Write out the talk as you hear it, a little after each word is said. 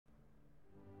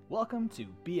Welcome to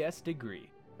BS Degree,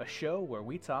 a show where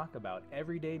we talk about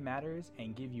everyday matters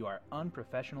and give you our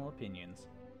unprofessional opinions.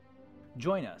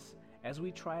 Join us as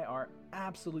we try our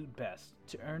absolute best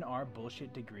to earn our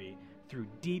bullshit degree through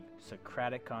deep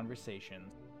Socratic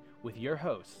conversations with your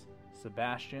hosts,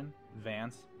 Sebastian,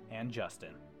 Vance, and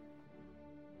Justin.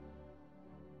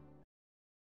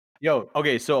 Yo,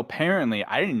 okay, so apparently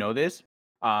I didn't know this.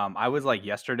 I was like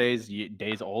yesterday's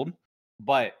days old,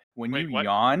 but when Wait, you what?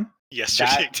 yawn,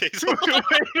 Yesterday days old.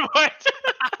 Wait, what?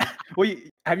 Well,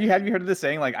 have you heard of the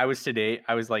saying like I was today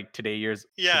years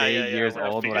When I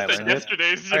old when I figured learned that, this?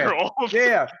 Yesterday's Okay. year old.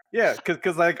 Yeah,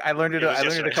 because like I learned it It was a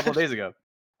yesterday. couple days ago.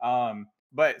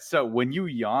 But so when you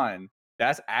yawn,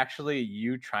 that's actually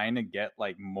you trying to get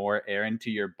like more air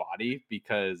into your body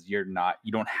because you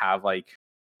don't have like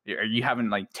you haven't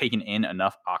like taken in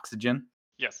enough oxygen.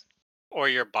 Yes. Or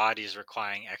your body's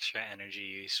requiring extra energy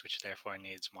use, which therefore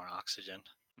needs more oxygen.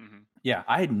 Mm-hmm. Yeah,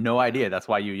 I had no idea that's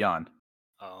why you yawned.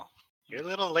 Oh, you're a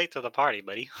little late to the party,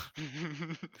 buddy.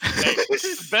 Hey,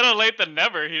 better late than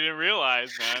never. He didn't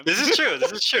realize, man. This is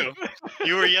true.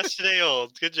 You were yesterday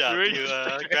old. Good job. You were You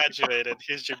graduated.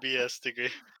 Here's your BS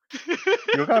degree.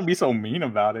 You gotta be so mean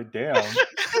about it, damn.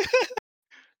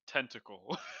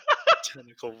 Tentacle.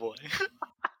 Tentacle boy.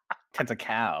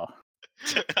 Tentacle.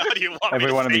 How do you want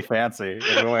Everyone me to be fancy.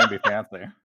 Everyone to be fancy.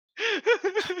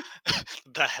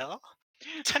 The hell?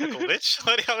 Tentacle bitch?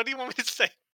 What do you want me to say?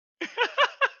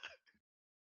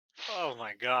 Oh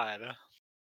my god.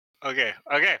 Okay.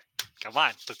 Come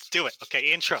on, let's do it.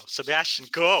 Okay, intro. Sebastian,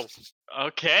 go.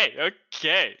 Okay.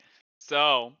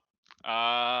 So,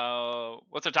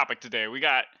 what's our topic today? We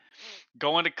got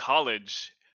going to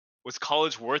college. Was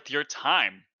college worth your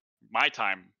time? My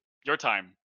time. Your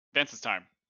time. Vance's time.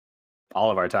 All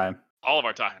of our time. All of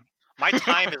our time. My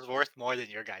time is worth more than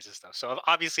your guys' stuff. So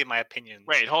obviously my opinion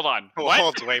Wait, hold on. What?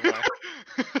 holds way more.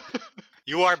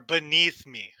 You are beneath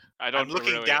me. I don't I'm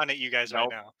looking really... down at you guys right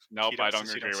Nope. now. Nope, I don't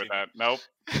since you agree with see that. Nope.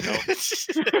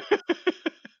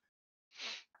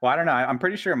 Well, I don't know. I'm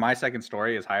pretty sure my second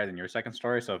story is higher than your second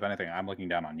story. So if anything, I'm looking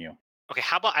down on you. Okay,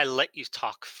 how about I let you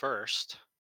talk first,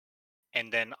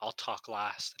 and then I'll talk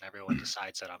last, and everyone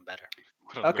decides that I'm better.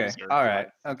 What a Okay. loser. All right.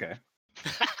 Okay.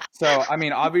 So, I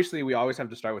mean, obviously, we always have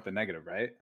to start with the negative, right?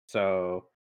 So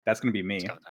that's going to be me. Let's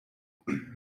go with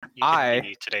that. You can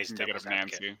be today's Negative devil's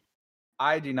advocate. Nancy.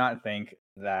 I do not think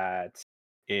that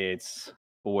it's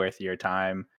worth your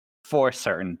time for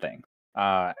certain things.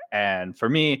 And for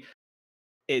me,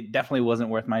 it definitely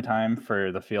wasn't worth my time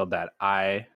for the field that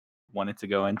I wanted to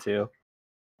go into.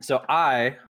 So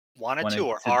I Wanted to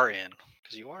or to- are in?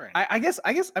 Because you are in. I guess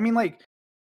I mean like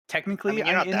technically you're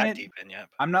I'm not in that it. deep in yet.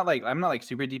 I'm not like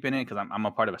super deep in it because I'm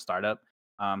a part of a startup.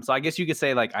 So I guess you could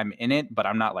say like I'm in it, but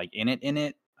I'm not like in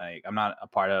it. Like I'm not a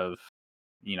part of,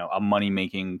 a money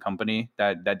making company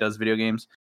that does video games.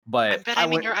 But I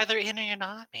mean, you're either in or you're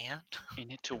not, man.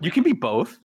 In it to you can be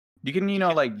both. You can,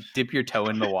 like dip your toe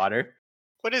in the water.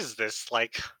 What is this?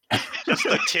 Like, just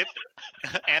a tip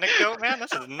anecdote, man?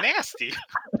 This is nasty.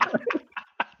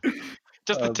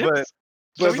 Just the But- tips.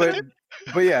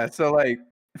 But yeah, so like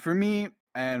for me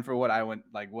and for what I went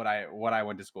what I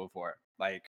went to school for,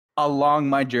 like along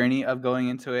my journey of going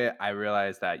into it, I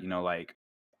realized that, like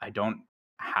I don't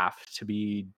have to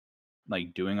be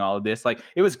like doing all of this. Like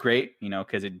it was great,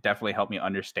 because it definitely helped me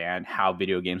understand how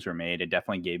video games were made. It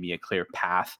definitely gave me a clear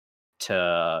path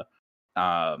to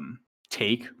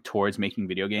take towards making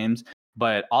video games.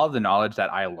 But all of the knowledge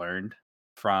that I learned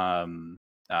from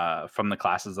the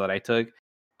classes that I took,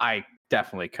 I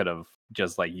definitely could have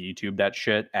just like YouTube that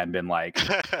shit and been like,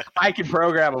 I can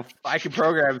program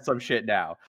some shit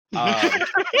now. Master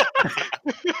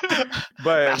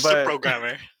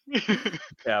programmer.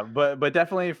 Yeah, but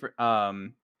definitely for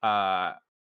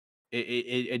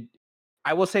it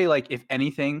I will say, like, if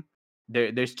anything,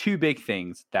 there's two big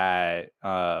things that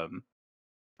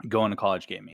going to college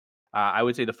gave me. I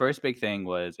would say the first big thing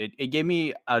was it gave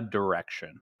me a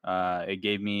direction. It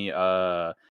gave me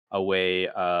a way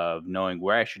of knowing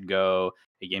where I should go.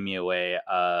 It gave me a way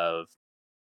of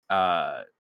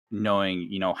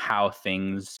knowing, how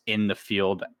things in the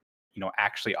field,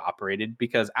 actually operated.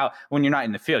 Because when you're not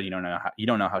in the field, you don't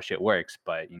know how shit works.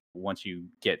 But once you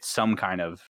get some kind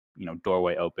of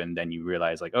doorway open, then you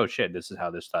realize like, oh shit, this is how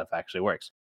this stuff actually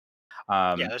works.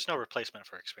 Yeah, there's no replacement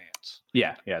for experience.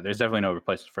 Yeah, there's definitely no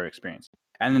replacement for experience.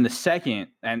 And then the second,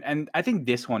 and I think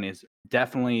this one is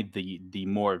definitely the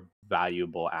more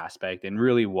valuable aspect, and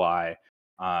really why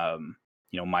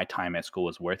my time at school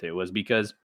was worth it, was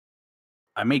because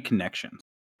I made connections.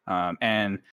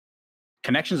 And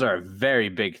connections are a very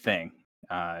big thing,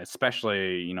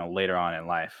 especially later on in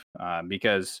life,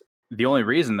 because the only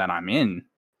reason that I'm in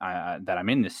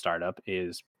this startup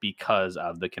is because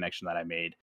of the connection that I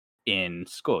made in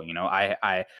school. You know,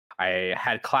 I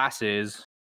had classes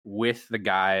with the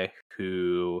guy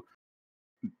who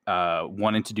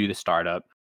wanted to do the startup.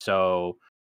 So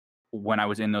when I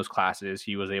was in those classes,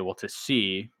 he was able to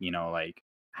see, you know, like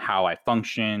how I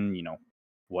function, you know,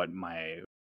 what my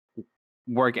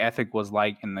work ethic was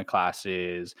like in the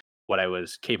classes, what I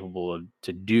was capable of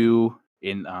to do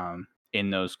in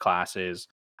those classes.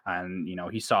 And, you know,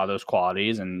 he saw those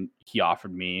qualities and he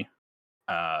offered me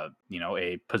you know,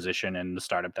 a position in the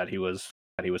startup that he was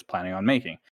planning on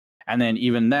making. And then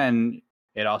even then,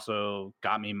 it also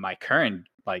got me my current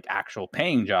like actual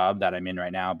paying job that I'm in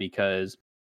right now, because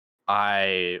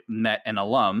I met an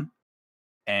alum,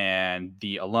 and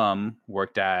the alum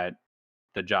worked at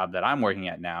the job that I'm working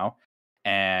at now.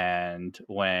 And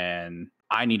when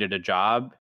I needed a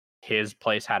job, his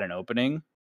place had an opening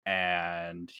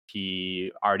and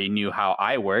he already knew how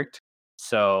I worked.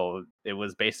 So it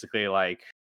was basically like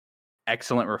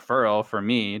excellent referral for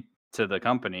me to the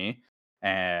company,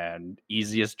 and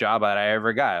easiest job that I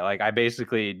ever got. Like I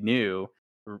basically knew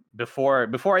before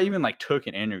I even like took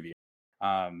an interview.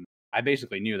 I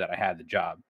basically knew that I had the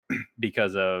job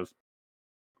because of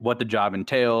what the job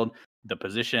entailed, the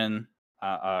position,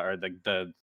 or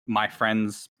the my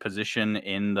friend's position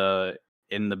in the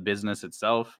business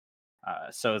itself.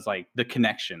 So it's like the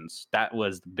connections. That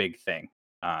was the big thing.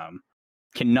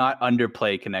 Cannot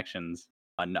underplay connections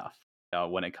enough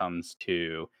when it comes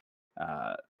to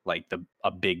like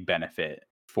a big benefit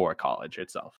for college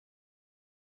itself.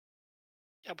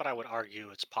 Yeah, but I would argue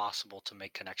it's possible to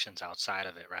make connections outside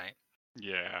of it, right?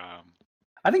 Yeah.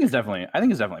 I think it's definitely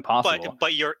possible.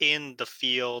 But you're in the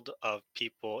field of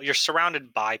people. You're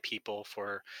surrounded by people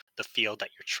for the field that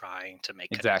you're trying to make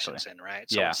Exactly. connections in, right?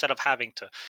 So Yeah. instead of having to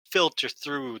filter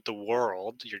through the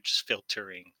world, you're just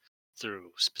filtering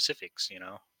through specifics, you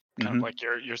know? Kind of Mhm. like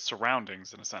your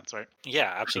surroundings in a sense, right?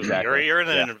 Yeah, absolutely. Exactly. You're in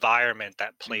an Yeah. environment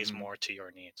that plays Mhm. more to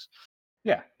your needs.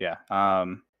 Yeah. Yeah.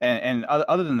 And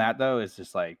other than that though, it's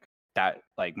just like that.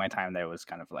 Like my time there was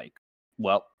kind of like,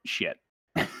 well, shit.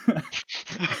 I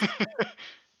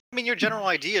mean, your general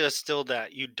idea is still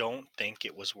that you don't think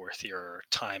it was worth your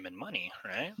time and money,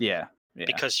 right? Yeah. Yeah.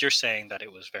 Because you're saying that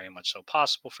it was very much so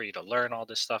possible for you to learn all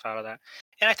this stuff out of that.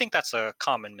 And I think that's a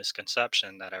common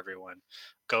misconception that everyone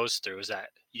goes through, is that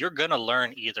you're going to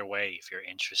learn either way if you're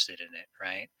interested in it,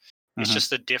 right? It's Mhm. just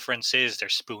the difference is they're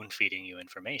spoon feeding you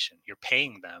information. You're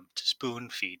paying them to spoon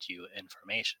feed you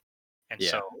information. And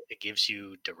Yeah. so it gives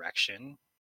you direction.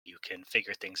 You can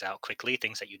figure things out quickly,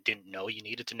 things that you didn't know you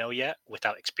needed to know yet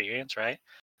without experience, right?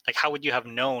 Like, how would you have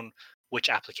known which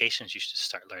applications you should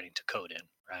start learning to code in,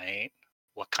 right?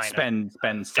 What kind of Spend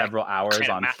deck, several what hours kind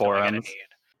of on math am I gonna forums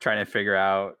need? trying to figure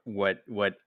out what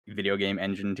video game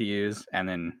engine to use, and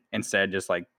then instead just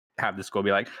like have the school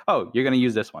be like, oh, you're gonna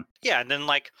use this one. Yeah, and then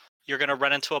like you're gonna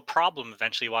run into a problem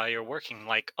eventually while you're working.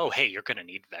 Like, oh, hey, you're gonna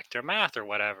need vector math or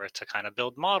whatever to kind of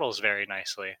build models very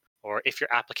nicely. Or if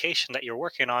your application that you're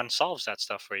working on solves that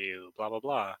stuff for you, blah blah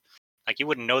blah. Like you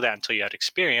wouldn't know that until you had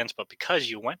experience, but because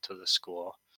you went to the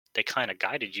school, they kind of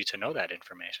guided you to know that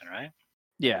information, right?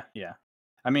 Yeah, yeah.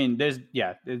 I mean, there's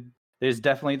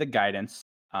definitely the guidance,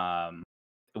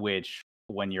 which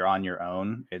when you're on your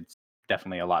own, it's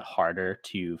definitely a lot harder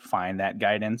to find that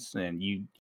guidance, and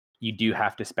you do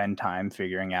have to spend time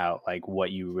figuring out like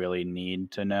what you really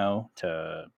need to know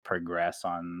to progress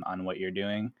on what you're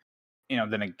doing. You know,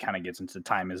 then it kind of gets into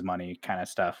time is money kind of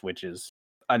stuff, which is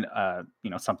an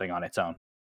you know, something on its own.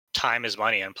 Time is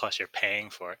money, and plus you're paying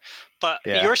for it. But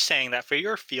Yeah. you're saying that for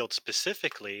your field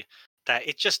specifically, that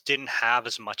it just didn't have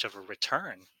as much of a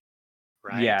return,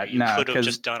 right? Yeah, That you no, could have because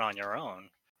just done on your own,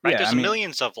 right? yeah, I There's mean,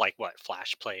 millions of like what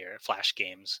Flash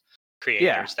games yeah,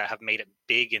 creators that have made it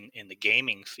big in the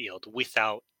gaming field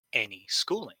without any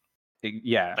schooling,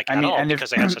 yeah. like I at mean, all, and if because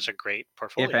they have such a great if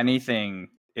portfolio. anything,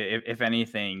 if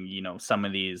anything, you know, some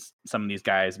of these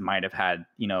guys might have had,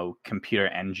 you know, computer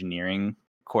engineering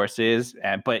courses,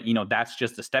 and but you know, that's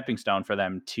just a stepping stone for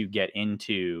them to get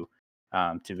into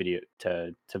to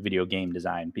video game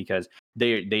design, because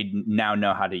they now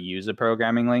know how to use a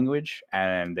programming language,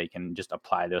 and they can just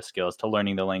apply those skills to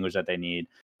learning the language that they need,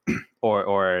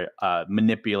 or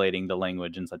manipulating the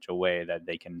language in such a way that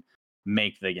they can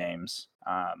make the games.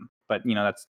 But you know,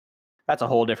 that's a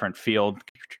whole different field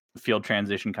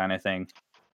transition kind of thing.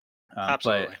 Uh,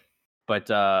 but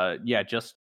Absolutely. yeah,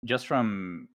 just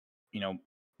from, you know,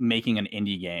 making an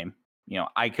indie game, you know,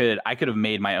 I could have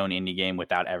made my own indie game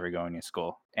without ever going to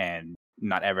school and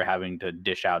not ever having to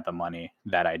dish out the money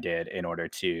that I did in order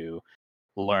to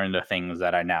learn the things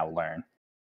that I now learn.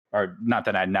 or not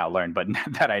that I now learned, but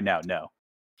that I now know.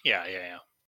 Yeah.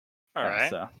 All right.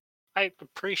 So I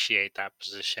appreciate that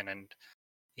position, and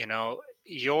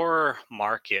your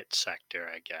market sector,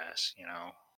 I guess,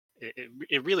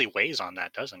 it really weighs on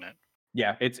that, doesn't it?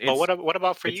 yeah, But what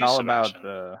about for it's you, all about Sebastian?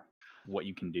 what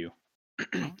you can do.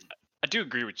 I do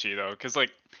agree with you though, because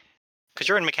like, Because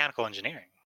you're in mechanical engineering.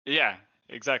 yeah,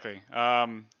 exactly.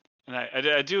 And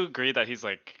I do agree that he's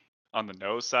like on the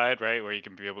no side, right, where you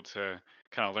can be able to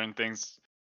kind of learn things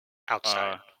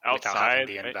Outside, without having outside,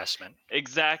 the right? investment.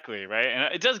 Exactly, right,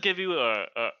 and it does give you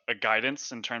a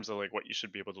guidance in terms of like what you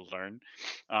should be able to learn.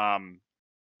 Um,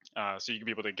 so you can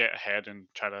be able to get ahead and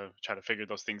try to figure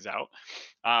those things out.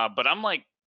 But I'm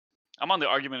on the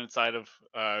argument side of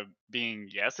being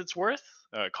yes, it's worth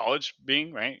college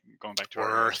being right. Going back to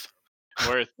our Worth.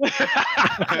 worth.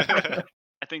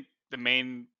 I think the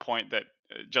main point that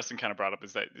Justin kind of brought up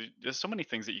is that there's so many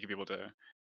things that you could be able to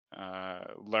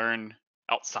learn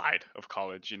outside of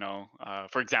college.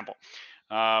 For example,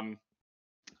 um,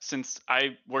 since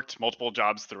I worked multiple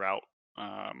jobs throughout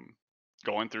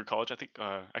going through college, I think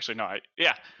actually no,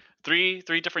 three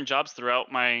different jobs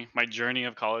throughout my journey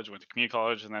of college. Went to community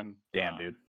college and then Damn,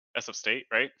 dude. SF State,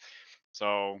 right?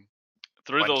 So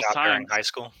through One those job during times, high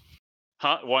school.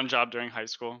 one job during high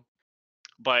school,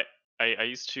 but I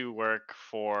used to work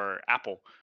for Apple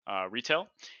retail,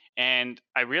 and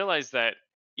I realized that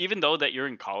even though that you're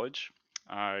in college,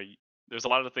 there's a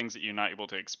lot of things that you're not able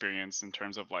to experience in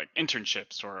terms of like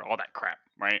internships or all that crap,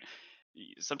 right?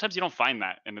 Sometimes you don't find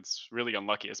that, and it's really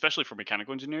unlucky, especially for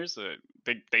mechanical engineers.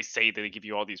 They say that they give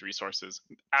you all these resources.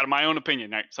 Out of my own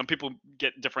opinion, right? Some people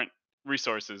get different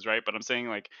resources, right? But I'm saying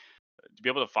like to be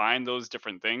able to find those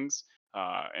different things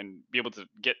and be able to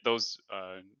get those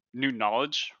new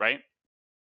knowledge, right?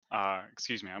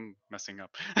 Excuse me, I'm messing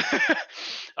up.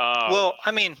 uh, Well,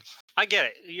 I mean, I get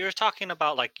it. You're talking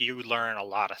about like you learn a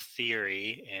lot of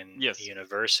theory in yes.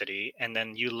 university, and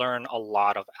then you learn a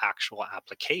lot of actual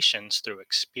applications through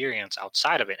experience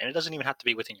outside of it. And it doesn't even have to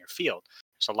be within your field.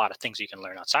 There's a lot of things you can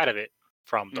learn outside of it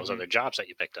from those hmm other jobs that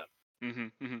you picked up.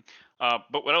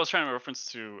 But what I was trying to reference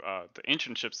to the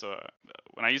internships,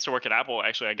 when I used to work at Apple,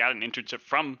 actually, I got an internship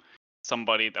from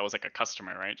somebody that was like a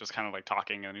customer, right? Just kind of like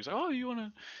talking, and he's like, "Oh, you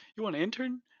want to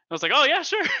intern?" I was like, "Oh yeah,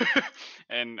 sure."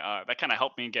 And that kind of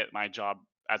helped me get my job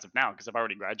as of now because I've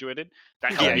already graduated.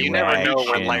 That Yeah, helped me you never get my know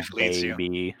where job. life leads you.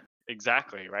 Baby.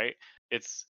 Exactly, right?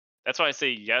 It's That's why I say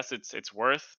yes, it's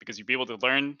worth because you'll be able to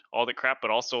learn all the crap,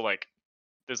 but also like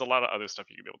there's a lot of other stuff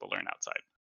you can be able to learn outside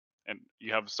and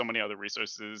you have so many other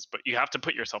resources, but you have to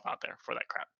put yourself out there for that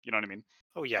crap. You know what I mean?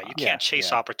 Oh yeah, you Yeah, can't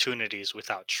chase yeah. opportunities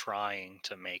without trying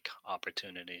to make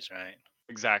opportunities, right?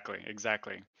 Exactly.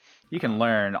 You can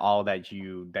learn all that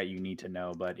you need to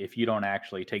know, but if you don't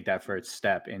actually take that first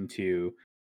step into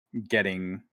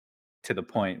getting to the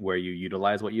point where you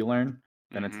utilize what you learn,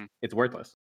 then hmm it's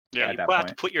worthless Yeah, Yeah. at you that have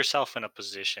to point. put yourself in a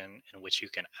position in which you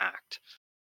can act.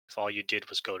 If all you did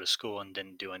was go to school and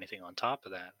didn't do anything on top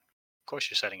of that, of course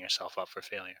you're setting yourself up for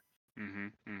failure.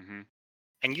 hmm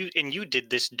And you did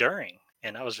this during,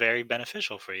 and that was very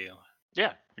beneficial for you.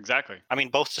 Yeah. Exactly. I mean,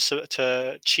 both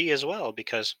to Chi as well,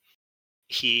 because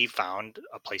he found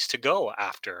a place to go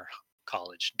after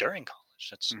college, during college.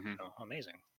 That's hmm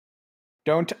amazing.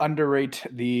 Don't underrate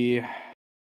the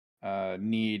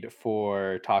need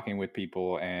for talking with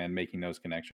people and making those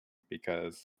connections,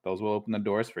 because those will open the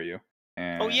doors for you,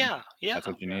 Oh and yeah, yeah, that's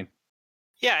what you need.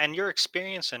 yeah. And your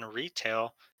experience in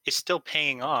retail is still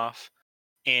paying off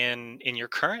in your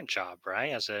current job,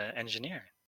 right? As an engineer.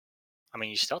 I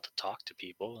mean, you still have to talk to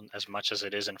people as much as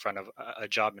it is in front of a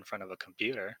job in front of a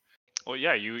computer. Well,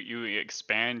 yeah. You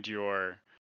expand your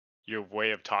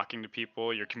way of talking to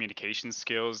people, your communication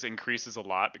skills increases a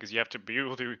lot because you have to be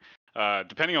able to,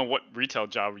 depending on what retail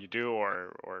job you do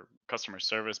or customer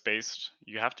service based,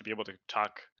 you have to be able to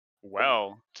talk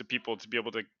well to people to be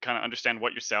able to kind of understand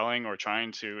what you're selling or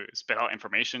trying to spit out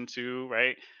information to,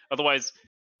 right? Otherwise,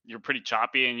 you're pretty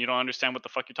choppy and you don't understand what the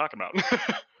fuck you're talking about.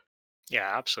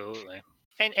 Yeah, absolutely.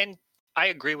 And I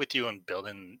agree with you on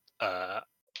building uh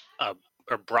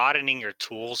or broadening your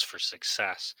tools for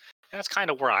success. And that's kind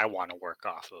of where I want to work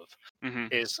off of.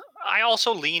 hmm Is I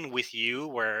also lean with you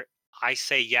where I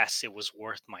say yes, it was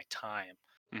worth my time,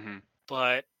 hmm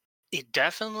but it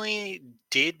definitely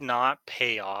did not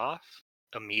pay off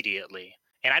immediately.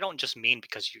 And I don't just mean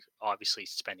because you're obviously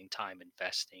spending time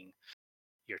investing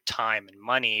your time and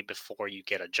money before you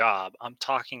get a job. I'm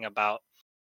talking about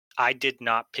I did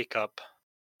not pick up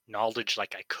knowledge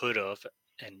like I could have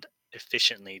and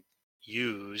efficiently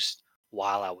used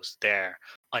while I was there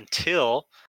until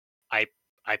I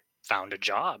I found a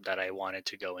job that I wanted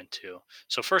to go into.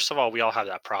 So first of all, we all have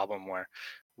that problem where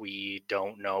we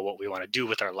don't know what we want to do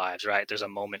with our lives, right? There's a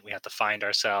moment we have to find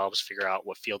ourselves, figure out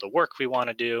what field of work we want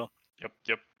to do.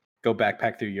 Yep. Go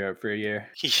backpack through Europe for a year.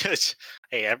 Yes.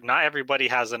 Hey, not everybody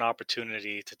has an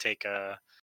opportunity to take a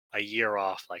year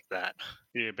off like that.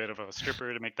 Be a bit of a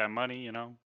stripper to make that money, you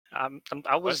know.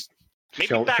 I was maybe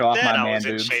Show back off then my I man was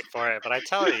in boobs. shape for it, but I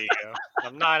tell you,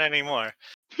 I'm not anymore.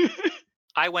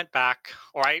 I went back,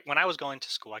 when I was going to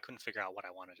school, I couldn't figure out what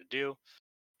I wanted to do,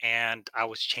 and I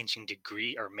was changing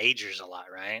degree or majors a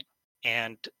lot, right?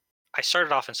 And I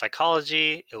started off in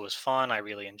psychology. It was fun. I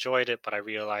really enjoyed it, but I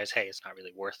realized, hey, it's not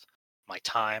really worth my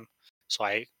time. So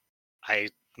I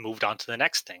moved on to the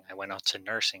next thing. I went on to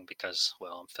nursing because,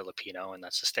 well, I'm Filipino, and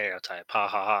that's a stereotype. Ha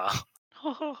ha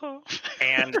ha.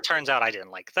 And it turns out I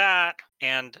didn't like that.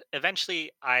 And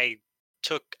eventually I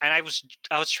was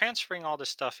transferring all this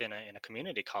stuff in a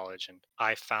community college, and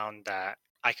I found that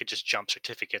I could just jump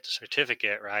certificate to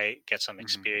certificate, right? Get some Mhm.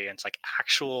 experience, like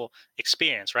actual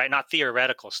experience, right? Not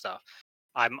theoretical stuff.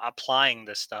 I'm applying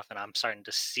this stuff and I'm starting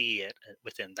to see it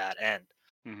within that end.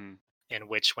 Mhm. In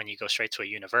which, when you go straight to a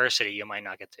university, you might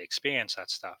not get to experience that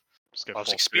stuff. Just get I was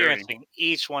full theory. experiencing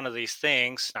each one of these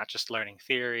things, not just learning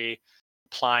theory,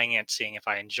 applying it, seeing if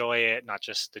I enjoy it, not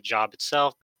just the job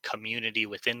itself, community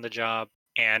within the job.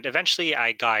 And eventually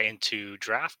I got into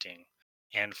drafting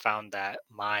and found that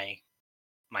my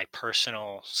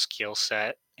personal skill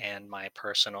set and my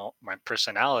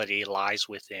personality lies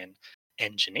within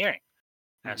engineering.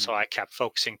 And so Mhm. I kept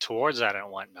focusing towards that and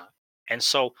whatnot. And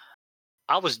so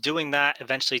I was doing that,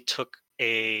 eventually took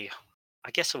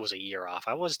I guess it was a year off.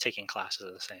 I was taking classes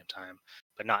at the same time,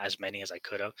 but not as many as I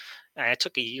could have. And I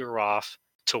took a year off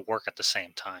to work at the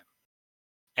same time.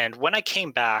 And when I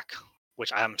came back,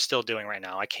 which I'm still doing right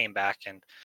now, I came back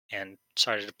and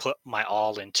started to put my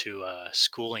all into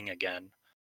schooling again.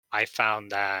 I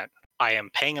found that I am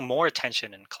paying more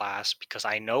attention in class because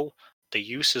I know the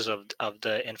uses of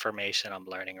the information I'm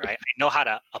learning, right? I know how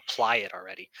to apply it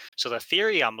already. So the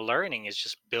theory I'm learning is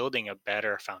just building a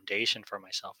better foundation for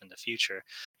myself in the future,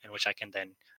 in which I can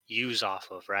then use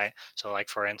off of, right? So, like,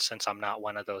 for instance, I'm not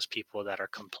one of those people that are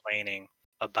complaining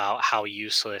about how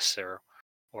useless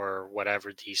or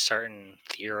whatever these certain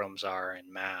theorems are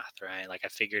in math, right? Like, I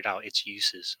figured out its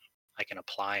uses. I can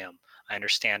apply them. I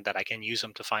understand that I can use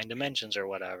them to find dimensions or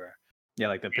whatever. Yeah,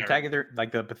 like the Yeah.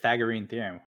 Pythagorean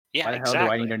theorem. Yeah, Why the hell do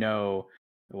I need exactly. to know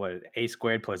what a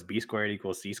squared plus b squared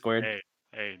equals c squared?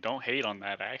 Hey, don't hate on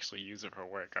that. I actually use it for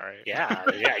work. All right. Yeah,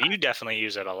 you definitely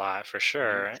use it a lot for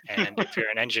sure. And if you're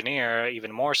an engineer,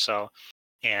 even more so.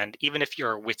 And even if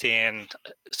you're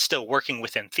still working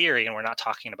within theory, and we're not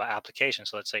talking about application,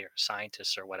 so let's say you're a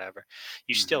scientist or whatever,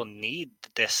 you still need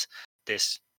this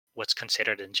what's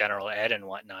considered in general ed and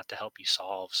whatnot to help you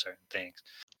solve certain things.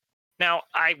 Now,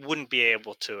 I wouldn't be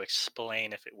able to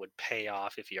explain if it would pay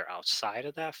off if you're outside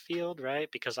of that field, right?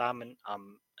 Because I'm an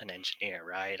engineer,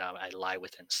 right? I lie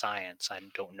within science. I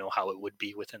don't know how it would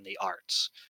be within the arts,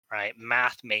 right?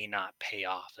 Math may not pay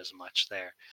off as much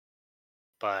there,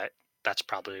 but that's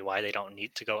probably why they don't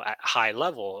need to go at high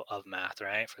level of math,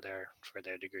 right? For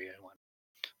their degree and one.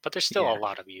 But there's still Yeah. a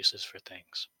lot of uses for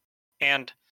things.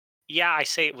 And yeah, I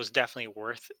say it was definitely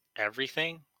worth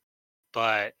everything,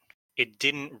 but it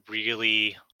didn't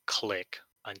really click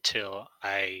until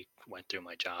I went through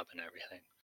my job and everything.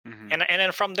 Mhm. And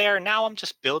then from there, now I'm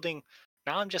just building.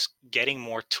 Now I'm just getting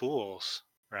more tools,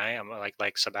 right? I'm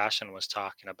like Sebastian was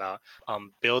talking about.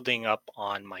 I'm building up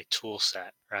on my tool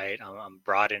set, right? I'm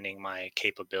broadening my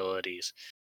capabilities.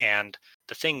 And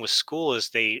the thing with school is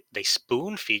they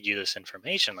spoon feed you this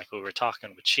information, like we were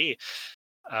talking with Chi.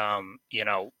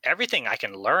 Everything I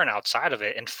can learn outside of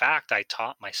it. In fact, I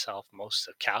taught myself most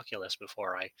of calculus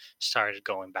before I started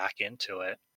going back into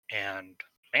it, and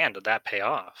man, did that pay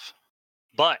off.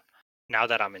 But now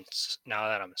that I'm in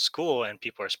school and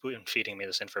people are spoon feeding me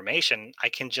this information, I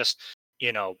can just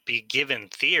be given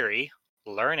theory,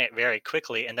 learn it very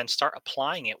quickly, and then start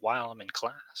applying it while I'm in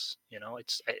class.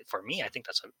 For me, I think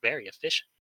that's very efficient.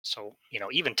 So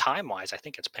even time wise, I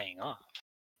think it's paying off.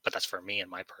 But that's for me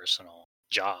and my personal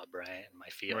job, right, in my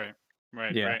field.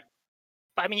 Right. Yeah.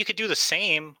 But I mean, you could do the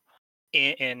same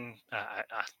in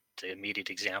the immediate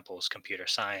example is computer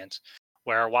science,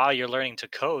 where while you're learning to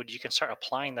code, you can start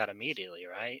applying that immediately,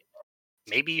 right?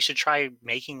 Maybe you should try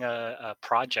making a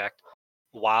project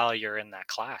while you're in that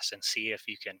class and see if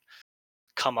you can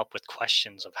come up with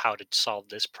questions of how to solve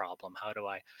this problem. How do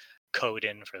I code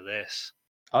in for this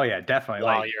Oh yeah, definitely.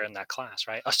 while Like you're in that class,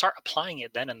 right? I'll start applying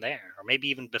it then and there, or maybe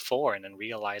even before, and then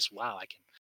realize, wow,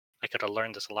 I could have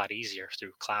learned this a lot easier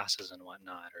through classes and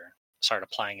whatnot, or start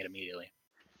applying it immediately.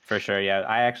 For sure. Yeah.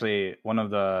 I actually one of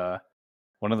the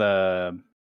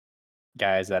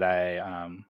guys that I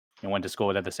went to school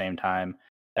with at the same time,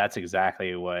 that's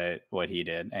exactly what he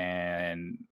did.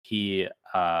 And he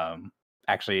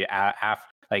actually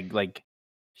like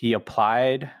he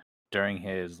applied during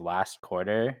his last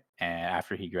quarter, and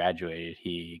after he graduated,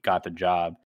 he got the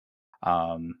job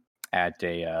um at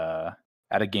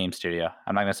a game studio.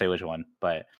 I'm not gonna say which one,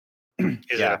 but Is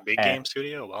it a yeah. big And, game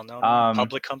studio, well-known one, um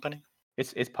public company?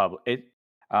 it's public.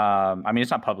 I mean, it's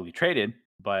not publicly traded,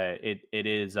 but it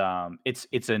is. It's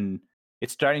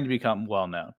starting to become well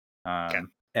known. Okay.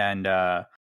 And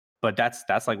but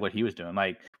that's like what he was doing.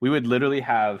 Like we would literally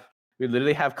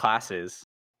have classes,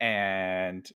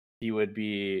 and he would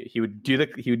be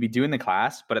doing the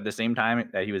class, but at the same time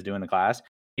that he was doing the class,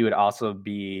 he would also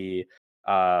be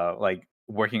like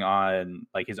working on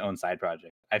like his own side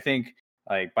project. I think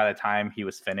like by the time he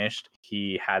was finished,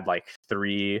 he had like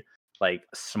 3 like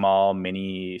small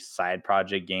mini side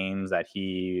project games that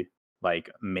he like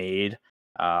made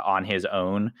on his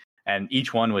own, and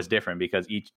each one was different because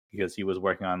he was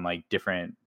working on like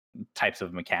different types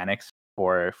of mechanics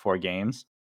for games,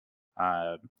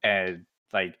 and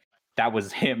like that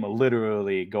was him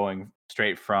literally going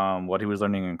straight from what he was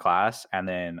learning in class and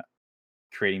then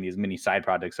creating these mini side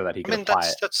projects so that he I could mean, apply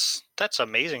it. that's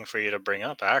amazing for you to bring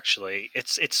up. Actually,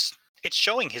 it's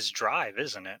showing his drive,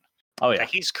 isn't it? Oh yeah. That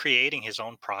he's creating his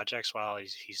own projects while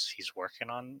he's working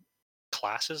on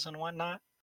classes and whatnot.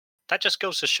 That just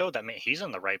goes to show that, man, he's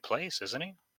in the right place, isn't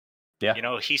he? Yeah. You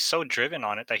know, he's so driven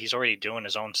on it that he's already doing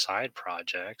his own side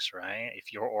projects, right?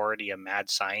 If you're already a mad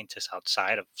scientist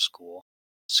outside of school,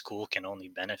 school can only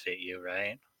benefit you,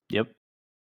 right? Yep.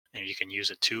 And you can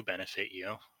use it to benefit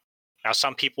you. Now,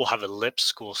 some people have ellipsed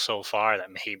school so far that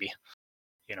maybe,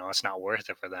 you know, it's not worth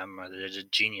it for them, or there's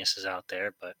just geniuses out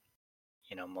there, but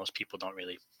you know, most people don't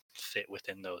really fit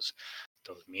within those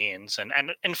means. And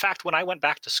in fact, when I went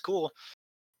back to school,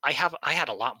 I had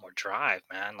a lot more drive,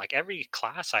 man. Like every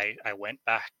class I went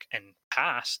back and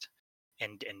passed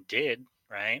and did,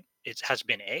 right? It has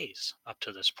been A's up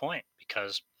to this point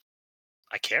because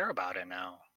I care about it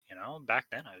now. You know, back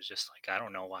then I was just like, I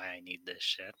don't know why I need this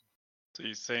shit. So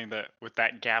you're saying that with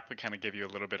that gap, it kind of give you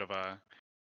a little bit of a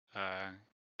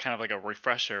kind of like a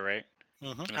refresher, right? In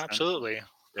a sense. Absolutely.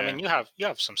 I Yeah. mean, you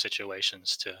have some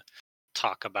situations to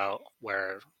talk about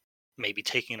where maybe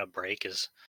taking a break is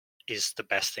the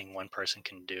best thing one person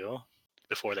can do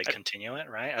before they I- continue it,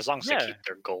 right? As long as they yeah. keep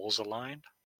their goals aligned.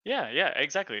 Yeah,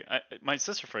 exactly. My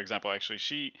sister, for example, actually,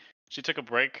 she took a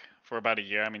break for about a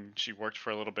year. I mean, she worked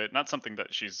for a little bit. Not something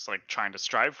that she's like trying to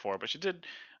strive for, but she did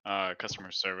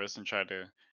customer service and tried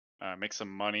to make some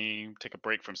money, take a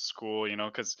break from school. You know,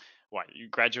 because what you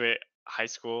graduate high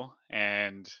school,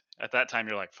 and at that time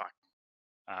you're like, fuck.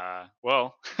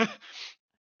 Well,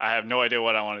 I have no idea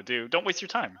what I want to do. Don't waste your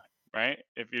time, right?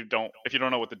 If you don't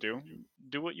know what to do,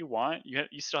 do what you want. You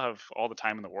still have all the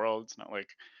time in the world. It's not like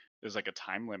there's like a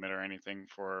time limit or anything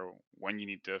for when you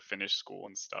need to finish school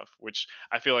and stuff, which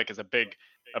I feel like is a big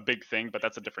thing, but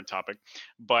that's a different topic.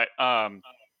 But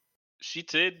she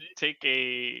did take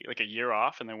a year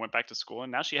off and then went back to school,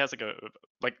 and now she has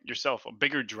like yourself, a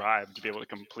bigger drive to be able to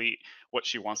complete what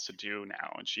she wants to do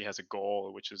now, and she has a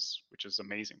goal which is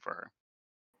amazing for her.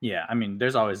 Yeah, I mean,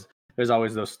 there's always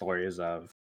those stories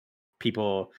of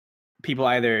people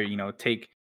either take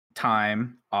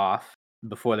time off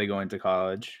before they go into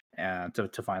college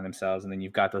to find themselves, and then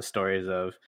you've got those stories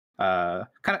of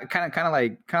kind of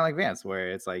like Vance,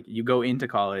 where it's like you go into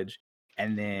college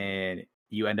and then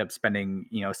you end up spending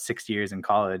 6 years in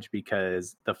college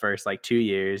because the first like 2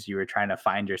 years you were trying to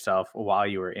find yourself while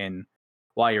you were in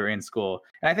school.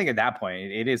 And I think at that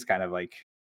point it is kind of like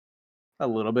a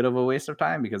little bit of a waste of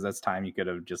time because that's time you could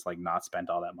have just like not spent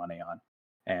all that money on,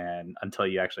 and until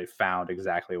you actually found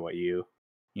exactly what you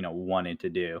wanted to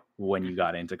do when you Mhm.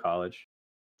 got into college.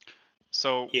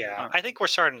 So Yeah, I think we're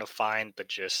starting to find the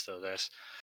gist of this.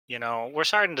 You know, we're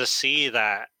starting to see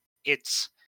that it's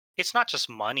it's not just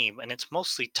money, and it's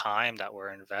mostly time that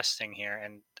we're investing here.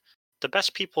 And the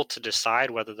best people to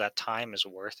decide whether that time is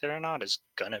worth it or not is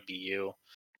gonna be you.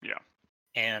 yeah.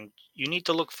 And you need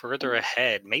to look further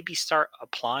ahead. Maybe start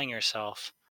applying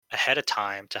yourself ahead of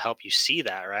time to help you see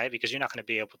that, right? Because you're not going to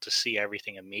be able to see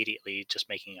everything immediately, just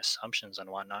making assumptions and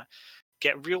whatnot.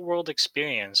 Get real world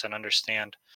experience and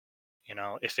understand, you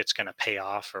know, if it's going to pay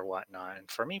off or whatnot.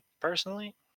 And for me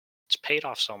personally, it's paid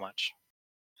off so much,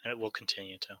 and it will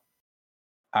continue to.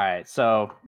 All right,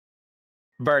 so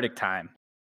verdict time.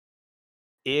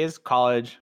 Is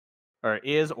college or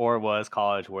was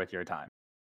college worth your time?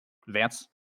 Vance?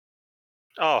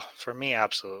 Oh, for me,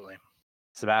 absolutely.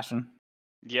 Sebastian?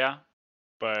 Yeah.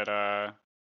 but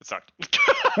it sucked.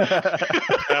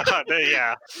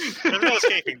 Yeah, there's no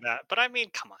escaping that. But I mean,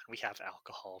 come on, we have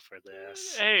alcohol for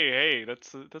this. Hey,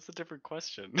 that's a different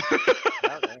question.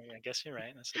 Well, I guess you're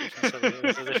right. That's a different.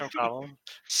 That's a different problem.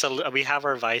 So we have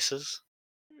our vices.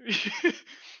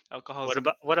 Alcoholism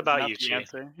What is about not you, the Chi?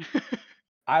 answer.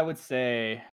 I would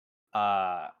say,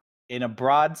 in a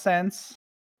broad sense,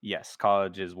 yes,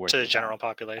 college is worth To the your general time.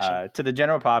 population? To the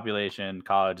general population,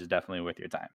 college is definitely worth your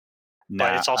time. But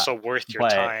Now, it's also worth your but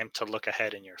time to look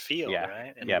ahead in your field, yeah,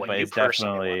 right? And yeah, what but you it's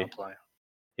personally want to definitely, apply.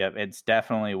 yep, it's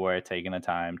definitely worth taking the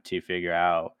time to figure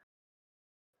out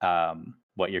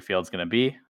what your field's going to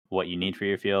be, what you need for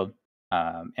your field,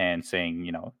 and saying,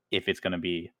 if it's going to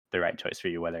be the right choice for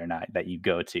you, whether or not that you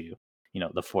go to,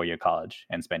 the 4-year college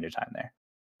and spend your time there.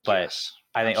 But Yes,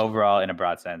 I think absolutely. overall, in a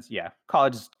broad sense, yeah,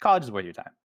 college is worth your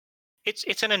time.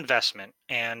 It's an investment,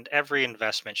 and every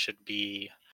investment should be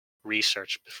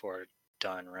researched before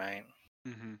done, right?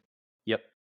 Mm-hmm. Yep.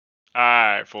 All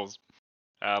right, fools.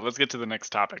 Let's get to the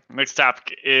next topic. Next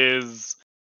topic is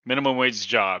minimum wage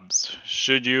jobs.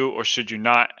 Should you or should you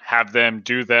not have them,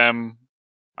 do them?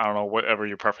 I don't know, whatever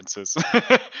your preference is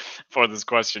for this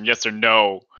question. Yes or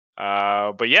no?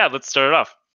 But yeah, let's start it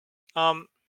off. Um,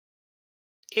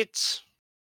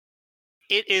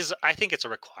 it is. I think it's a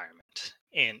requirement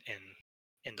in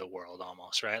the world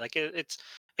almost, right? Like it's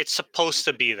supposed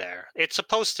to be there. It's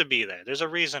supposed to be there. There's a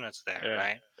reason it's there, Yeah,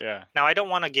 right? yeah. Now I don't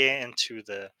want to get into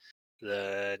the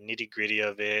nitty gritty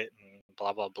of it and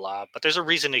blah blah blah, but there's a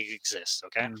reason it exists.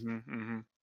 Okay. Mm-hmm, mm-hmm.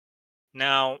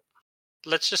 Now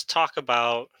let's just talk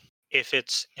about if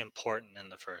it's important in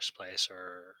the first place,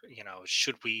 or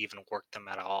should we even work them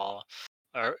at all,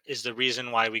 or is the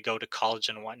reason why we go to college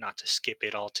and whatnot to skip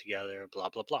it altogether, blah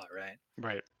blah blah, right?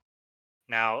 Right.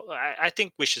 Now I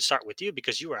think we should start with you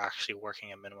because you were actually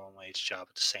working a minimum wage job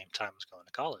at the same time as going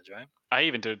to college, right? I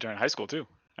even did it during high school too,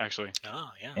 actually. Oh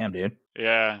yeah. Damn, dude.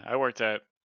 Yeah, I worked at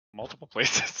multiple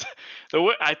places.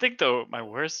 I think though my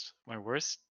worst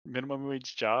minimum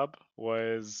wage job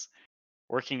was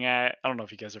working at, I don't know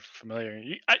if you guys are familiar.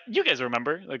 You guys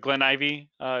remember the Glen Ivy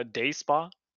day spa? You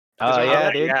guys Oh remember yeah,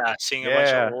 that? dude. Yeah, seeing a bunch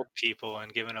of Yeah. old people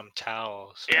and giving them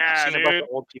towels. Yeah, Seeing a bunch dude. of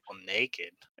old people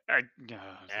naked.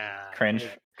 Yeah, Cringe. yeah.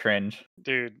 Cringe.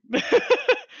 Dude.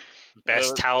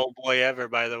 Best towel boy ever,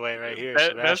 by the way, right here,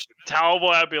 Best Sebastian. towel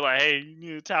boy. I'd be like, hey, you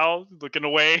need a towel? Looking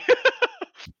away.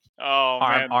 Oh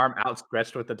man, Arm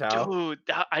outstretched with the towel. dude,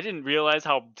 I didn't realize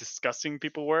how disgusting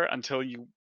people were until you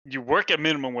work a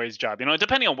minimum wage job.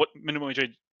 Depending on what minimum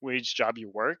wage job you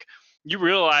work, you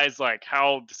realize like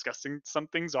how disgusting some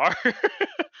things are.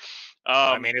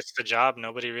 I um, mean, it's the job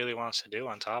nobody really wants to do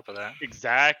on top of that,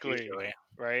 exactly, usually.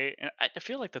 right. And I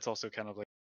feel like that's also kind of like,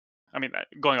 I mean,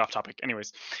 going off topic,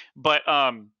 anyways. But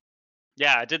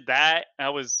yeah, I did that.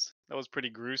 That was pretty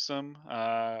gruesome.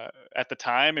 At the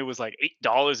time, it was like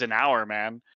 $8 an hour,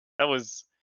 man. That was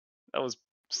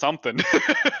something.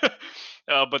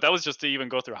 But that was just to even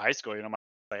go through high school.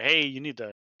 Like, hey, you need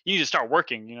to start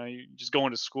working. You just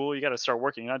going to school. You got to start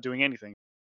working. You're not doing anything.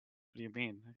 What do you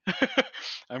mean?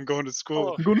 I'm going to school.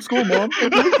 Oh, I'm going to school, Mom. I'm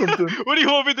doing something. What do you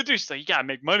want me to do? She's like, you gotta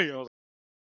make money.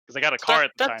 Because I got a car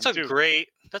at the time too.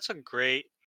 that's a great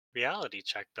reality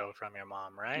check though from your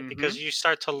mom, right? Hmm. Because you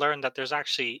start to learn that there's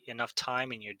actually enough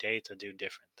time in your day to do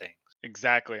different things.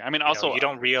 Exactly. I mean, also, You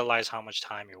don't realize how much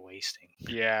time you're wasting.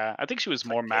 yeah, I think she was It's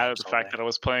like more mad at games the all fact day. that I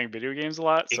was playing video games a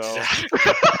lot. So Exactly.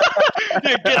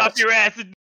 yeah, get off your ass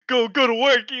and go to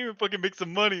work. You fucking make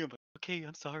some money. I'm like, okay,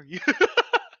 I'm sorry.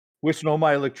 Wasting all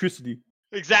my electricity.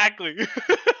 Exactly.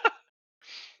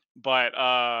 But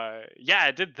yeah,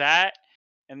 I did that,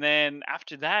 and then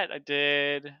after that,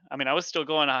 I was still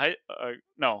going to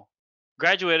no,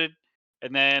 graduated,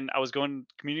 and then I was going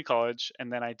to community college,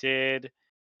 and then I did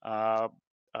uh,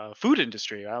 food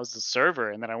industry. I was a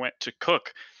server, and then I went to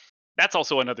cook. That's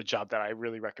also another job that I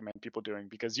really recommend people doing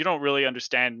because you don't really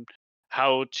understand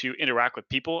how to interact with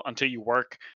people until you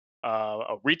work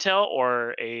a retail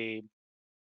or like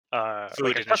Food a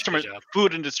industry customer job.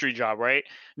 food industry job, right?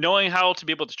 Knowing how to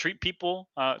be able to treat people.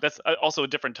 That's also a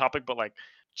different topic, but like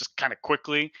just kind of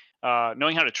quickly,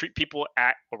 knowing how to treat people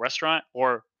at a restaurant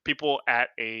or people at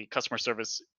a customer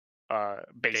service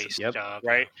basis, Based Yep. job.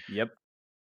 right? Yep.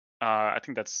 I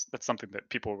think that's something that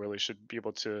people really should be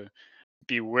able to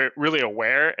be really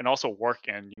aware and also work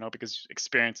in, because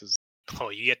experiences. Yeah. Oh,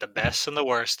 you get the best and the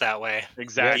worst that way. Yeah,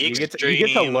 Exactly. you get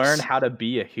to learn how to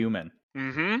be a human.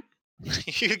 Mm-hmm.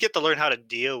 You get to learn how to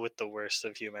deal with the worst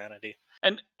of humanity.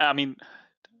 And I mean,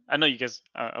 I know you guys.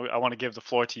 I want to give the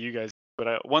floor to you guys,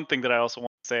 but one thing that I also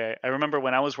want to say, I remember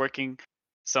when I was working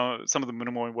some of the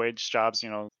minimum wage jobs.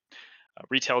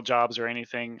 retail jobs or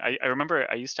anything, I remember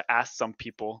I used to ask some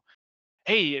people,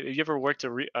 "Hey, have you ever worked a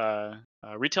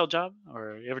retail job,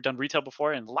 or you ever done retail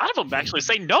before?" And a lot of them actually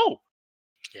say no.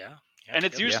 Yeah. And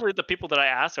it's Yep. Yeah. usually the people that I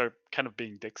ask are kind of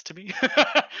being dicks to me,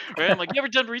 right? I'm like, "You ever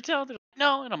done retail?" They're like,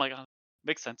 "No," and I'm like, "Oh,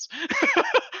 makes sense."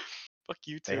 Fuck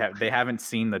you too. They haven't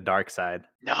seen the dark side.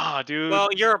 Nah, dude. Well,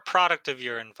 you're a product of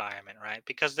your environment, right?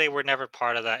 Because they were never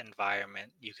part of that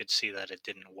environment, you could see that it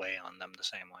didn't weigh on them the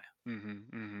same way,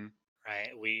 Mm-hmm. right?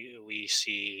 We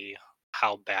see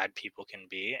how bad people can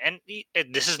be, and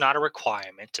this is not a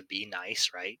requirement to be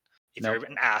nice, right? If Nope. you're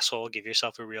an asshole, give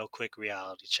yourself a real quick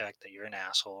reality check that you're an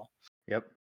asshole. Yep.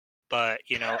 But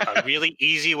a really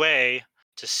easy way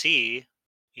to see,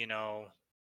 you know,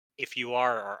 if you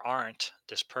are or aren't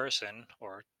this person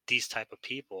or these type of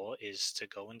people is to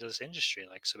go into this industry,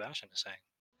 like Sebastian is saying.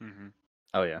 Mm-hmm.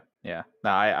 Oh yeah, yeah. No,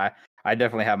 I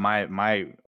definitely have my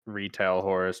retail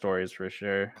horror stories for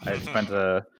sure. I spent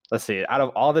let's see, out of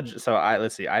all the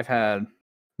let's see, I've had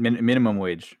minimum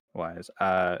wage wise.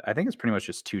 I think it's pretty much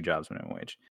just 2 jobs minimum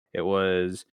wage. It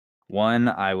was one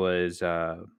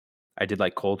I did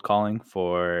like cold calling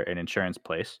for an insurance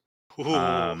place.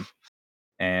 Ooh,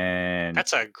 And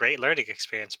that's a great learning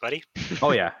experience, buddy.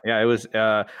 oh yeah, it was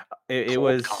it Cold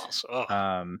was calls.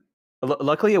 Oh,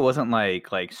 luckily it wasn't like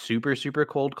super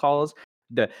cold calls.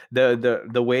 The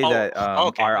way oh, that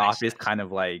okay, our nice, office nice. kind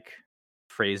of like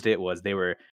phrased it was they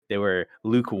were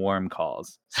lukewarm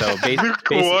calls. So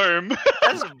basically, Lukewarm.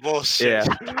 That's bullshit.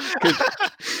 yeah, because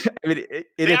I mean in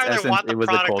They its either essence want it the was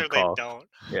a product cold or they call. don't.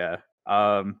 Yeah.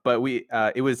 But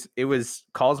it was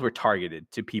calls were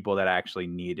targeted to people that actually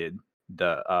needed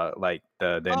the like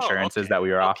the Oh, insurances okay, that we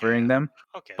were okay, offering them.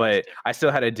 okay. That's But different. I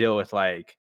still had to deal with I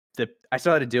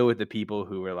still had to deal with the people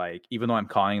who were like, even though I'm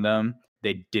calling them,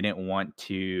 they didn't want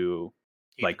to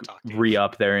Even like talk to you.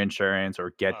 re-up their insurance or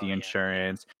get Oh the yeah, yeah.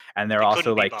 insurance. And they're They also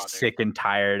couldn't be like bothered. sick and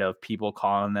tired of people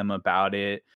calling them about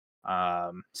it.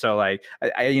 So like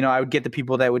I would get the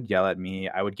people that would yell at me.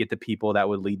 I would get the people that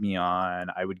would lead me on.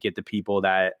 I would get the people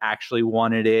that actually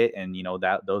wanted it, and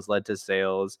that those led to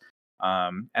sales.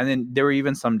 And then there were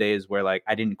even some days where like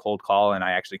I didn't cold call and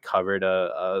I actually covered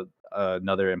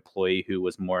another employee who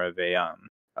was more of a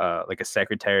like a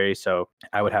secretary. So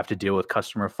I would have to deal with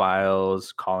customer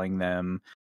files, calling them,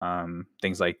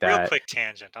 things like Real that. quick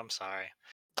tangent. I'm sorry.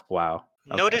 Wow.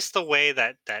 Okay. Notice the way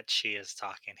that she is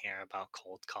talking here about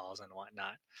cold calls and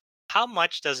whatnot. How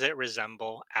much does it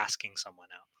resemble asking someone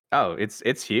out? Oh, it's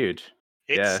huge.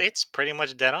 Yeah. It's pretty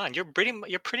much dead on. You're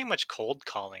pretty much cold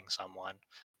calling someone.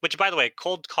 Which, by the way,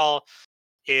 cold call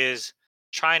is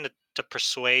trying to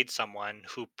persuade someone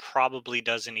who probably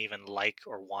doesn't even like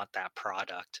or want that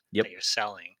product Yep. that you're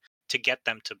selling to get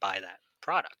them to buy that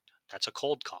product. That's a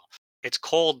cold call. It's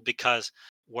cold because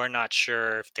we're not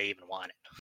sure if they even want it.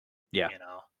 Yeah.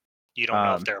 You don't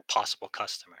know if they're a possible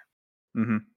customer.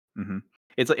 Mm-hmm. Mm-hmm.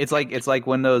 It's like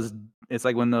when those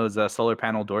solar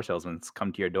panel door salesmen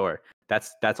come to your door.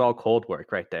 That's all cold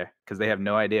work right there, because they have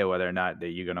no idea whether or not that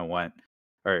you're gonna want,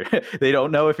 or they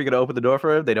don't know if you're gonna open the door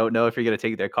for them. They don't know if you're gonna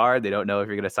take their card. They don't know if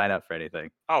you're gonna sign up for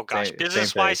anything. Oh gosh, Same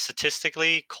business thing. wise,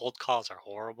 statistically, cold calls are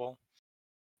horrible.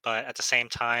 But at the same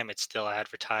time, it's still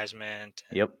advertisement,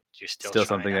 and Yep. you're still Still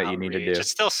trying something to that you need to outreach. do.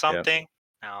 It's still Yep. something.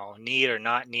 Now, need or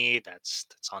not need, that's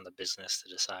on the business to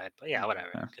decide. But yeah,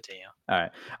 whatever. Yeah. Continue. All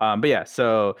right. But yeah,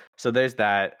 so there's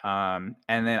that. And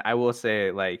then I will say,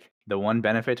 like, the one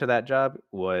benefit to that job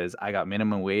was I got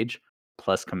minimum wage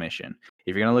plus commission.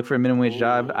 If you're gonna look for a minimum wage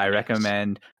job, Ooh, I yes.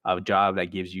 recommend a job that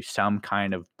gives you some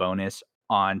kind of bonus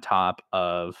on top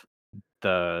of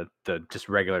the just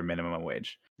regular minimum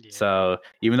wage. Yeah. So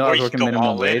even though I Or was you could working go minimum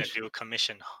all in and wage, do a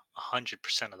commission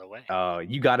 100% of the way.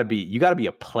 you gotta be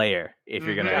a player if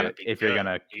you're Mhm. You gonna gotta be good.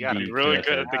 You gotta be be really good.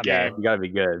 good at the Yeah, game. you gotta be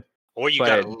good. Or you But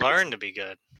gotta learn to be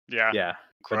good. Yeah. yeah,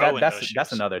 but Grow in those that's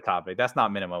shoes. another topic. That's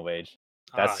not minimum wage.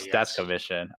 Ah, That's yes.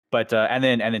 commission. But and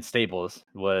then Staples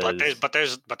But was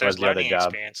there's the other learning job.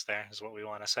 experience there, is what we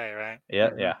want to say, right?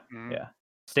 Yeah, Mhm. yeah.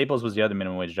 Staples was the other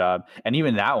minimum wage job, and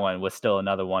even that one was still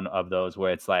another one of those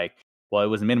where it's like, well, it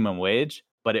was minimum wage,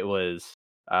 but it was,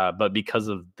 but because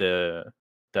of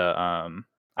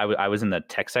I was in the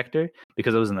tech sector.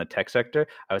 Because I was in the tech sector,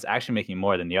 I was actually making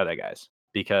more than the other guys,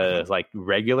 because like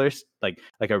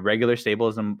a regular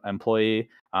Staples employee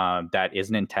that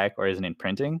isn't in tech or isn't in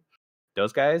printing,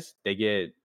 those guys, they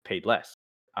get paid less,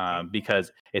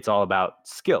 because it's all about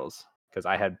skills. Because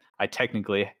I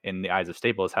technically, in the eyes of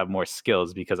Staples, have more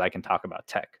skills because I can talk about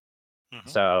tech. Mhm.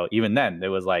 So even then, it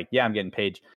was like, yeah, I'm getting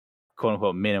paid quote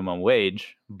unquote minimum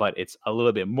wage, but it's a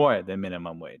little bit more than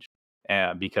minimum wage,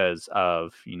 because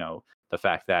of the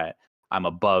fact that I'm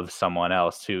above someone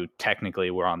else who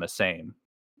technically we're on the same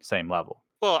level.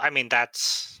 Well, I mean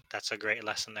that's a great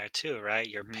lesson there too, right?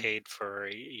 You're Mhm. paid for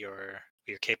your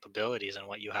capabilities and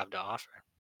what you have to offer.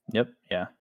 Yep. Yeah.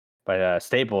 But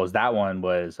Staples, that one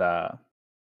was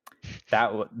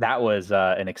that was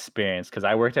an experience because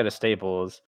I worked at a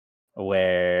Staples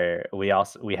where we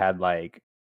had like,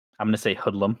 I'm gonna say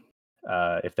hoodlum,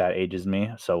 if that ages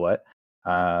me. So what?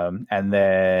 And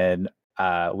then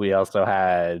we also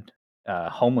had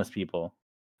homeless people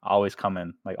always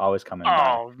coming by.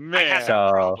 Oh I had man. that So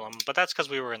problem, but that's because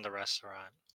we were in the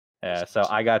restaurant. yeah, so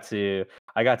business.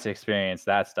 I got to experience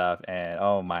that stuff, and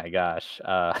oh my gosh,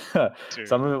 Dude.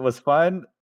 some of it was fun.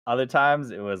 Other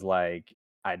times it was like,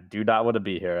 I do not want to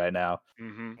be here right now.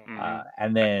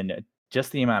 And then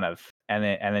just the amount of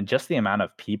just the amount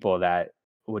of people that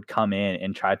would come in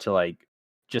and try to like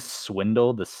just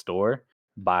swindle the store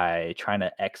by trying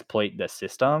to exploit the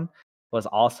system was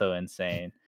also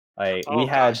insane. Like we Oh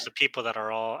gosh, had the people that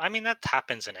are all, I mean, that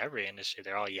happens in every industry.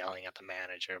 They're all yelling at the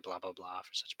manager, blah, blah, blah,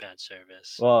 for such bad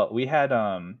service. well, we had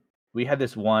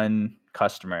this one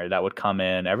customer that would come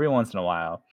in every once in a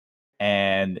while,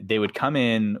 and they would come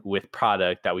in with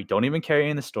product that we don't even carry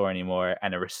in the store anymore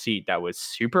and a receipt that was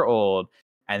super old,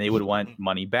 and they would want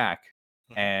money back.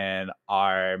 And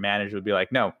our manager would be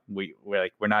like, no, we're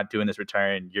not doing this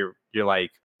return. You're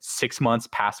like 6 months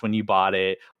past when you bought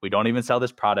it. We don't even sell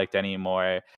this product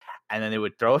anymore. And then they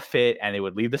would throw a fit and they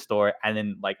would leave the store, and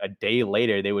then like a day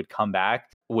later they would come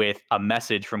back with a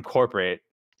message from corporate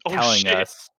Oh telling shit.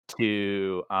 us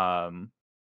to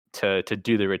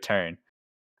do the return.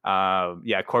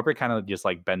 Yeah, corporate kind of just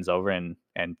like bends over and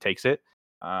takes it,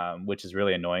 which is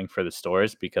really annoying for the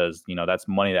stores because that's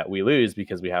money that we lose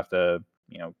because we have to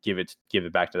give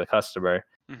it back to the customer.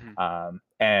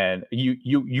 And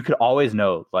you could always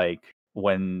know like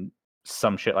when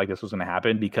some shit like this was going to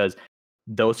happen because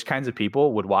those kinds of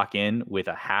people would walk in with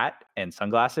a hat and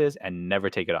sunglasses and never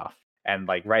take it off, and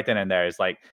like right then and there is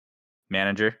like,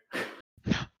 manager.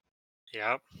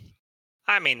 Yep.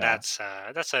 I mean, Yeah.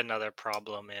 that's another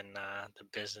problem in the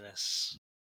business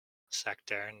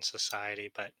sector and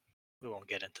society, but we won't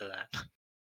get into that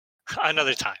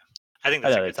another time. I think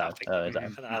that's a Another good time. topic. Another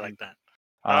time. I like that.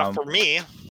 Um, For me,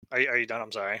 are you done?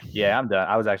 I'm sorry. yeah, I'm done.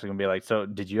 I was actually gonna be like, so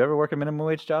did you ever work a minimum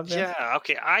wage job, Vance? Yeah,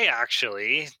 okay. I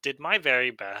actually did my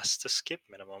very best to skip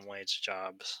minimum wage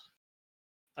jobs.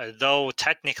 Though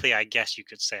technically, I guess you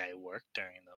could say I worked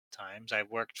during those times. I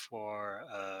worked for,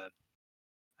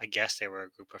 I guess they were a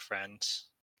group of friends,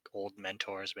 old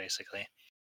mentors, basically.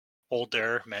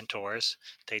 Older mentors.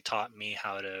 They taught me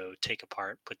how to take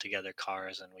apart, put together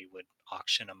cars, and we would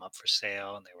auction them up for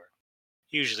sale. And they were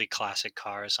usually classic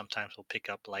cars. Sometimes we'll pick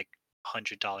up like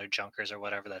 $100 junkers or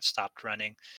whatever that stopped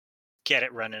running, get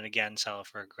it running again, sell it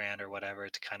for $1,000 or whatever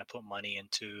to kind of put money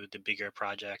into the bigger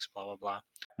projects, blah, blah, blah.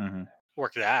 Mm-hmm.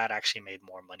 Work that actually made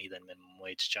more money than minimum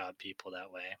wage job people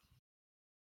that way.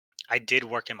 I did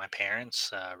work in my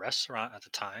parents' restaurant at the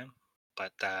time,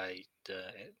 but the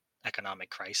economic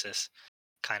crisis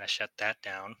kind of shut that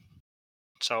down.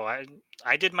 So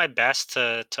I did my best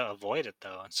to avoid it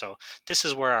though, and so this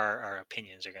is where our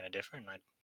opinions are going to differ, and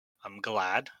I'm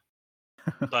glad,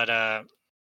 but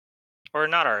or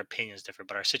not our opinions differ,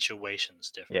 but our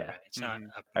situations differ. Yeah. Right? It's not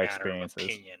a Our matter of experiences.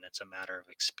 opinion; it's a matter of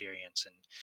experience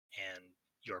and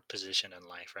your position in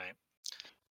life, right?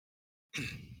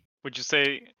 Would you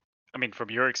say, I mean, from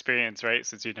your experience, right,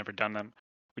 since you've never done them,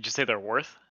 would you say they're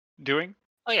worth doing?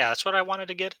 Oh yeah, that's what I wanted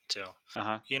to get into.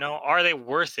 Uh-huh. Are they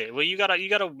worth it? Well, you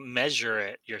gotta measure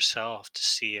it yourself to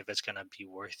see if it's gonna be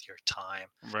worth your time.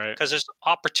 Right. Because there's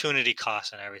opportunity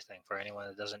costs and everything for anyone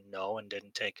that doesn't know and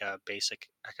didn't take a basic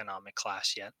economic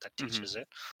class yet that teaches it,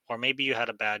 or maybe you had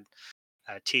a bad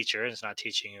teacher and it's not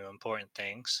teaching you important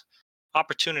things.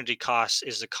 Opportunity cost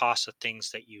is the cost of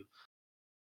things that you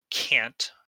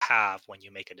can't have when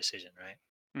you make a decision,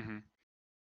 right?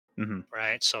 Mm-hmm. Mm-hmm.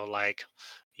 Right. So like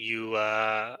you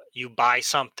buy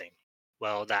something.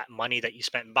 Well, that money that you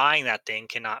spent buying that thing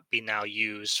cannot be now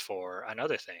used for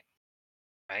another thing,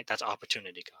 right? That's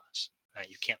opportunity cost. Right?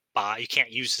 You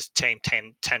can't use the same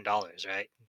 $10, right?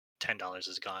 $10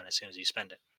 is gone as soon as you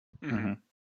spend it. Mm-hmm.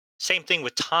 Same thing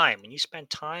with time. When you spend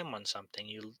time on something,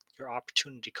 your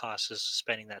opportunity cost is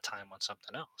spending that time on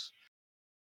something else.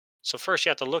 So first you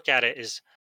have to look at it is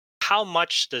how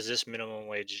much does this minimum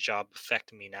wage job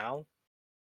affect me now?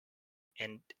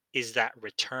 And is that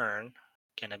return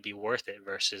going to be worth it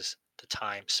versus the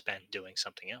time spent doing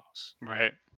something else?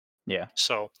 Right. Yeah.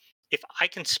 So if I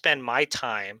can spend my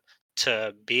time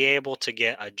to be able to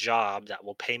get a job that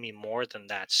will pay me more than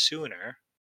that sooner,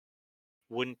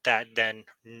 wouldn't that then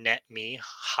net me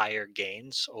higher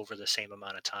gains over the same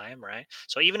amount of time, right?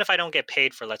 So even if I don't get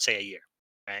paid for, let's say, a year,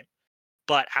 right?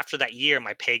 But after that year,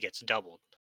 my pay gets doubled.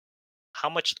 How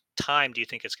much time do you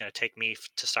think it's going to take me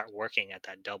to start working at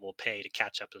that double pay to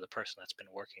catch up to the person that's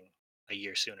been working a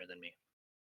year sooner than me?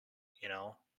 You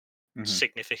know, Mhm.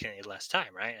 significantly less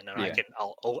time, right? And then Yeah.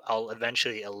 I'll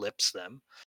eventually ellipse them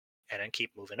and then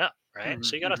keep moving up, right? Mhm,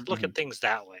 So you got to mhm, look at things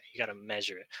that way. You got to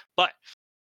measure it. But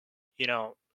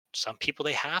some people,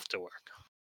 they have to work.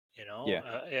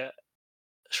 Yeah.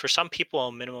 For some people,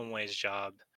 a minimum wage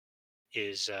job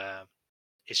is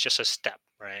just a step,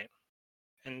 right?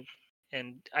 And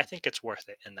I think it's worth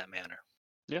it in that manner.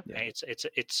 Yeah. Yeah. Right?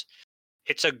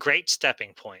 It's a great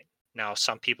stepping point. Now,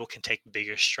 some people can take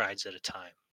bigger strides at a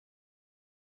time.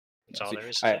 That's all See, there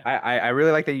is to I, say. I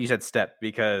really like that you said step,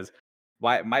 because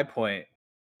my point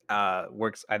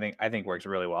works. I think works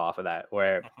really well off of that.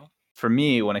 Where Mhm. for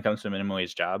me, when it comes to a minimum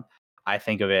wage job, I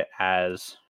think of it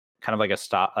as kind of like a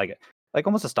stop, like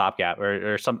almost a stopgap,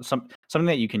 or something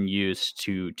that you can use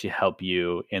to help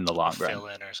you in the A long run. fill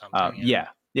in or something.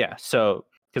 Yeah. So,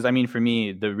 because I mean, for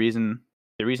me, the reason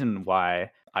why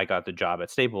I got the job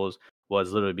at Staples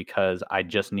was literally because I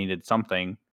just needed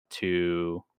something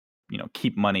to,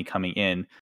 keep money coming in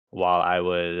while I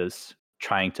was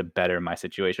trying to better my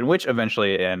situation, which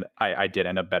eventually, and I did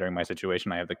end up bettering my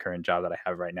situation. I have the current job that I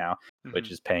have right now, which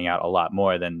Mhm. is paying out a lot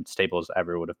more than Staples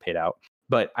ever would have paid out.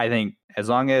 But I think as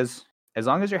long as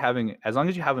you have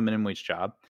a minimum wage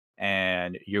job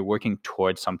and you're working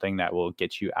towards something that will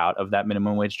get you out of that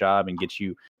minimum wage job and get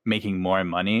you making more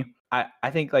money, I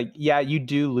think, like, yeah, you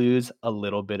do lose a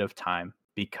little bit of time,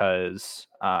 because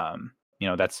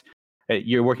that's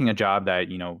you're working a job that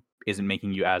isn't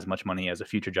making you as much money as a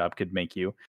future job could make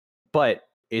you, but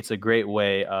it's a great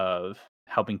way of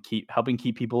helping keep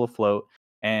people afloat,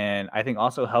 and I think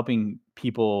also helping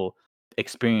people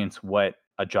experience what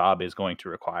a job is going to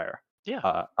require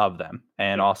Yeah. of them,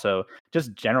 and Yeah. also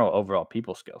just general overall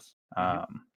people skills.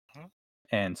 Mhm.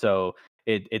 And so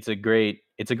it's a great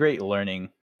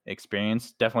learning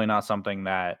experience. Definitely not something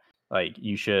that, like,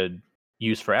 you should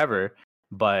use forever,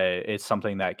 but it's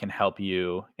something that can help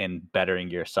you in bettering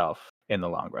yourself in the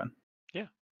long run. Yeah.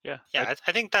 Yeah. Yeah,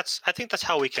 I think that's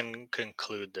how we can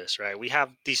conclude this, right? We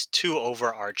have these two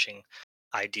overarching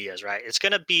ideas, right? It's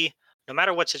going to be, no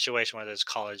matter what situation, whether it's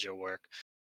college or work,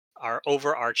 our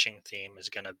overarching theme is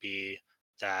going to be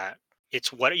that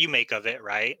it's what you make of it,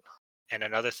 right? And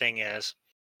another thing is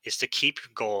to keep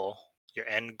your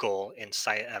end goal in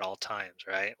sight at all times,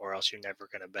 right? Or else you're never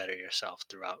going to better yourself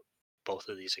throughout both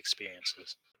of these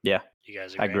experiences. Yeah, You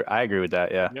guys I agree? agree with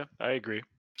that. Yeah. Yeah. I agree.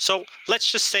 So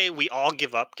let's just say we all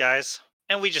give up, guys,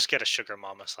 and we just get a sugar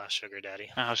mama / sugar daddy.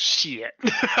 Oh shit.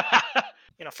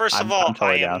 First of I'm all, I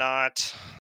totally am down. not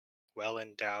well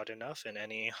endowed enough in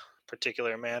any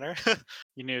particular manner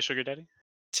You need a sugar daddy?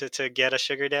 to get a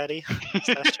sugar daddy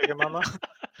 / sugar mama.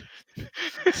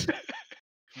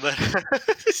 But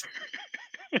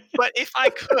but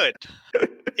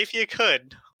if you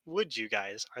could, would you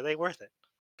guys? Are they worth it?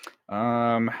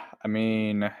 I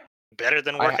mean, Better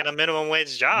than I working a minimum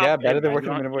wage job. yeah, Hey better than man,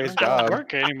 working a minimum you wage don't gotta job.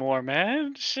 work anymore,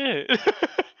 man. Shit.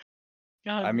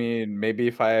 God. I mean, maybe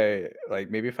if I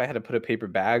had to put a paper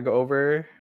bag over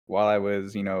while I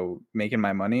was, making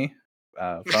my money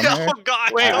from her. Oh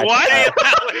God! Wait, Don't what? say it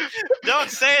that way. Don't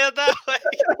say it that way.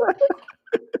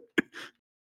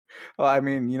 Well, I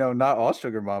mean, not all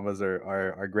sugar mamas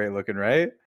are great looking,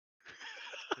 right?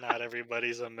 Not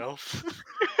everybody's a MILF.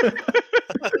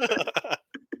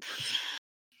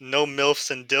 No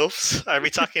MILFs and DILFs. Are we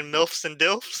talking MILFs and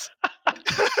DILFs?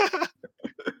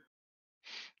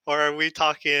 Or are we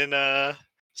talking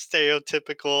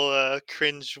stereotypical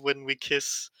cringe when we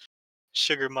kiss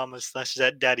sugar mamas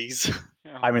 / daddies?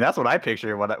 I mean, that's what I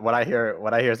picture when I hear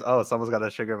is, oh, someone's got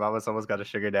a sugar mama, someone's got a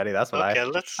sugar daddy. That's what Okay,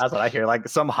 let's. I hear, like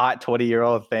some hot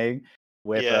 20-year-old thing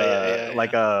with Yeah.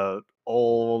 like a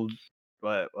old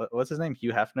what's his name,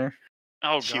 Hugh Hefner.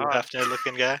 Oh Hugh god. Hefner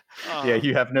looking guy. Yeah,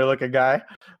 Hugh Hefner looking guy.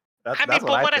 I mean, That's what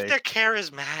but I what if think. they're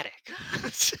charismatic?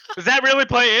 Does that really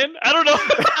play in? I don't know.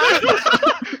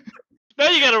 Now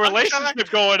you got a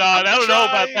relationship going on. I don't know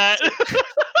about that.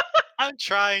 I'm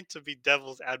trying to be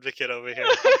devil's advocate over here.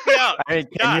 Help me out. I mean,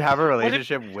 can you God. have a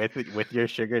relationship with your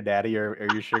sugar daddy or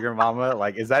your sugar mama?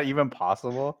 Like, is that even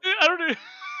possible? I don't know.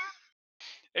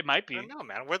 It might I be. don't know,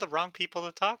 man. We're the wrong people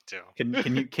to talk to.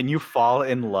 Can you fall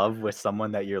in love with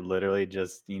someone that you're literally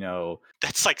just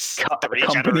That's like 3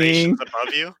 accompanying? generations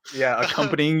above you. Yeah,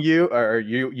 accompanying you, or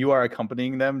you are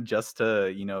accompanying them just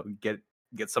to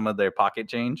get some of their pocket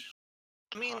change.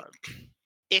 I mean,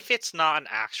 if it's not an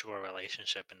actual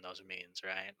relationship in those means,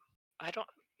 right? I don't.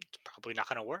 It's probably not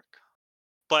going to work.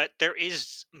 But there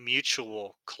is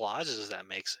mutual clauses that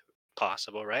makes it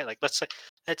possible, right? Like let's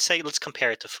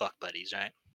compare it to fuck buddies,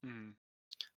 right? Mm.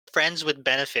 Friends with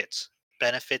benefits.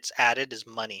 Benefits added is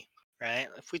money, right?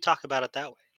 If we talk about it that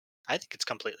way, I think it's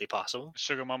completely possible.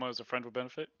 Sugar mama is a friend with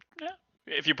benefit. Yeah,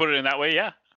 if you put it in that way,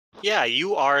 yeah. Yeah,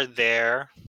 you are their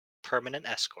permanent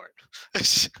escort.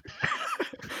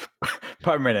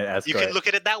 Permanent You escort. can look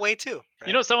at it that way too. Right?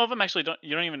 You know, some of them actually don't.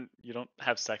 You don't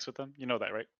have sex with them. You know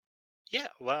that, right? Yeah,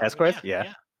 well, Escorts?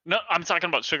 Yeah. No, I'm talking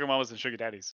about sugar mamas and sugar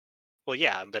daddies. Well,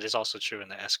 yeah, but it's also true in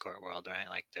the escort world, right?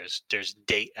 Like there's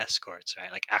date escorts,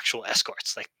 right? Like actual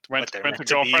escorts, like Rent- what they're rent meant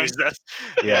a to be girlfriend? used as.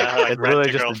 Yeah, like it's really rent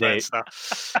a just a girlfriend date.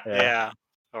 stuff. Yeah. Yeah.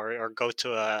 Or go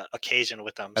to a occasion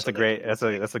with them. That's so a they great.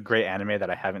 can, That's a great anime that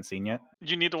I haven't seen yet.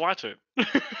 You need to watch it.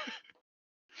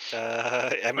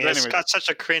 I mean, it's anyways. got such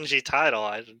a cringy title.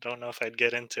 I don't know if I'd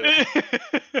get into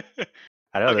it.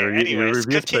 I know the Okay, anyways,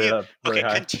 reviews put it up really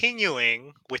high.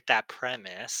 continuing with that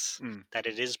premise Mm. that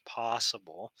it is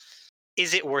possible,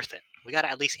 is it worth it? We got to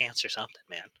at least answer something,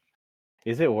 man.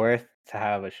 Is it worth to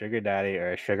have a sugar daddy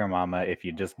or a sugar mama if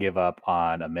you just give up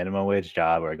on a minimum wage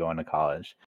job or going to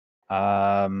college?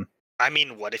 I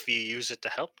mean, what if you use it to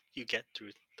help you get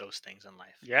through those things in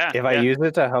life? Yeah. If I use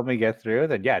it to help me get through,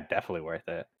 then yeah, definitely worth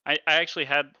it. I actually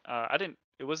had I didn't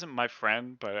it wasn't my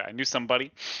friend, but I knew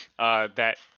somebody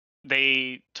that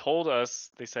they told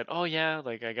us, they said, "Oh yeah,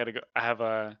 like I got to go, I have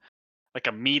a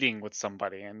meeting with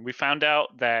somebody." And we found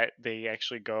out that they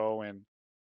actually go and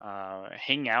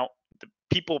hang out. The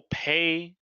people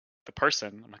pay the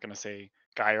person, I'm not going to say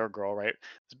guy or girl, right?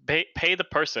 Pay the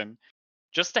person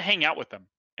just to hang out with them.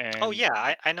 And Oh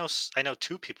yeah, I know I know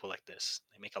two people like this.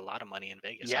 They make a lot of money in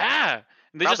Vegas. actually. yeah.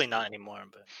 And they Probably just not anymore,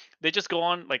 but they just go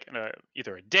on like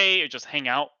either a date or just hang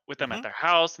out with them Mhm. at their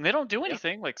house, and they don't do Yeah.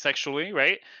 anything like sexually,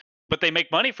 right? But they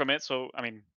make money from it. So I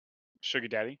mean, sugar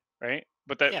daddy, right?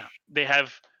 But that yeah. they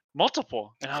have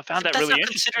multiple, and I found that That's really not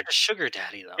interesting. considered a sugar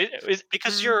daddy though,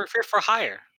 because Mm, you're for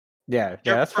hire. Yeah,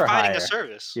 You're that's for providing hire. a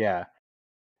service. Yeah,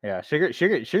 yeah.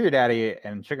 Sugar daddy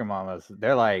and sugar mamas,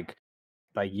 they're like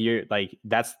you're like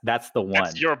that's the one.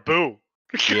 that's your boo.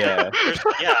 Yeah.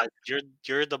 Yeah,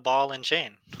 you're the ball and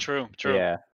chain. True.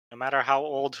 Yeah. No matter how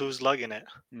old, who's lugging it.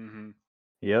 Hmm.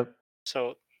 Yep.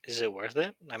 So is it worth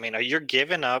it? I mean, are you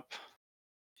giving up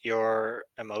your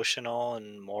emotional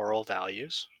and moral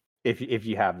values If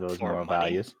you have those for moral money?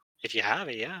 values. If you have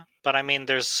it, yeah. But I mean,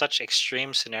 there's such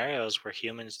extreme scenarios where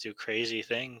humans do crazy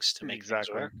things to make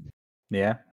Exactly. things work.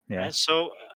 Yeah. Yeah. Right?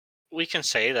 So we can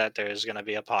say that there's going to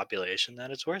be a population that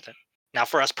it's worth it. Now,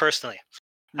 for us personally,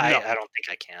 No, I don't think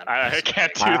I can. I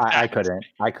can't do that.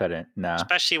 I couldn't. No.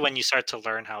 Especially when you start to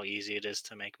learn how easy it is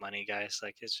to make money, guys.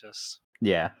 Like it's just.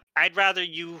 Yeah. I'd rather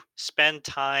you spend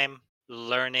time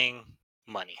learning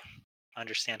money,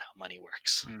 understand how money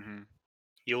works. Hmm.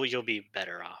 You'll be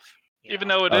better off. you Even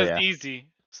know? though it Oh, is yeah. easy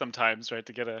sometimes, right,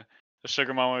 to get a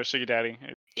sugar mama or a sugar daddy.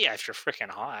 Yeah, if you're freaking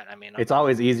hot, I mean, It's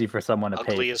always easy for someone to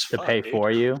ugly pay as fuck, dude.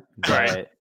 for you, Right.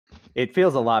 but it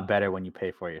feels a lot better when you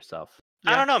pay for yourself.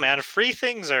 I don't know, man. Free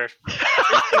things are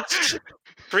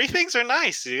free things are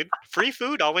nice, dude. Free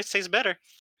food always tastes better.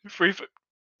 Free food.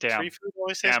 Damn. Free food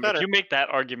always tastes Damn, better. if you make that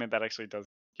argument, that actually does.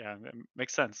 Yeah, it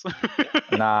makes sense.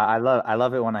 Nah, I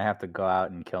love it when I have to go out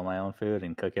and kill my own food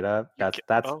and cook it up. Oh,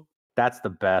 That's the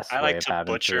best I way like of to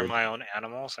having butcher food. my own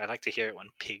animals. I like to hear it when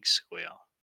pigs squeal.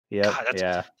 Yep. God, that's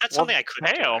Yeah. that's Well, something I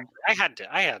couldn't do. damn. actually.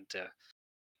 I had to.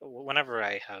 Whenever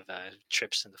I have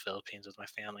trips in the Philippines with my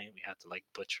family, we have to like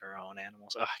butcher our own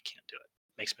animals. Oh, I can't do it.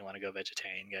 Makes me want to go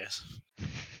vegetarian, guys.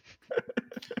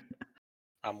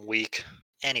 I'm weak.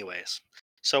 Anyways,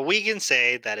 so we can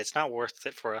say that it's not worth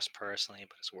it for us personally,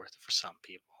 but it's worth it for some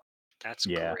people. That's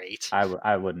Yeah. great.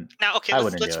 I wouldn't. Now, okay, I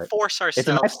let's wouldn't do it. force ourselves. It's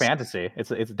a nice fantasy. It's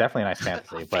definitely a nice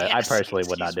fantasy, but I Fantasy, personally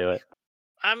would not excuse do it.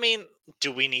 I mean,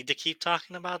 do we need to keep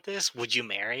talking about this? Would you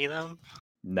marry them?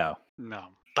 No. No.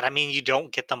 But I mean, you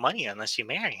don't get the money unless you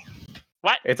marry.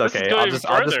 What? It's This is okay. going I'll even just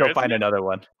go further, find isn't another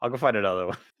one. I'll go find another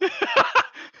one. it?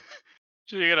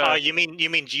 So you're gonna. Oh, you mean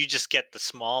you just get the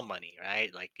small money,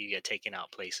 right? Like you get taken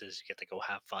out places, you get to go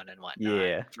have fun and whatnot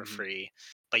Yeah. for Mhm. free,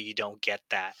 but you don't get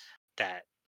that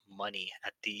money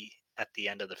at the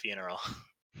end of the funeral.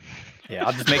 Yeah,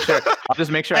 I'll just make sure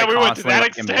Yeah, I we went to constantly that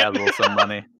like, embezzle extent. some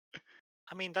money.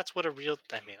 I mean, that's what a real.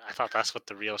 I mean, I thought that's what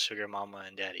the real sugar mama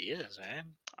and daddy is, right?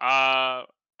 I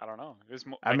don't know.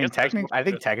 I mean,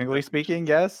 technically speaking,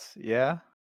 yes. Yeah.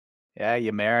 Yeah,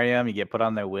 you marry them, you get put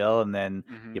on their will, and then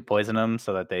you poison them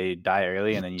so that they die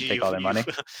early, and then you take all their money.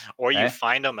 Or you Eh?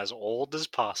 find them as old as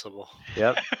possible.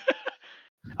 Yep.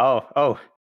 Oh,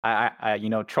 I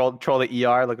troll the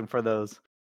ER looking for those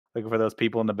looking for those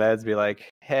people in the beds, be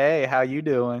like, "Hey, how you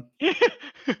doing?"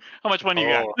 How much money you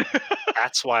Oh, got?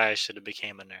 that's why I should have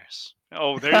became a nurse.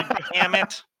 Oh, there you go. Damn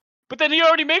it! But then you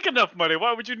already make enough money.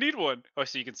 Why would you need one? Oh,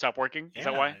 so you can stop working? Is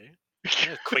that why?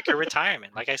 Yeah, quicker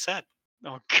retirement. Like I said,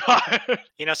 Oh God.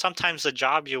 sometimes the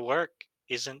job you work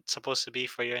isn't supposed to be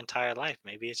for your entire life.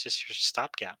 Maybe it's just your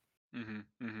stopgap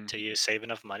till you save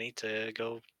enough money to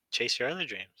go chase your other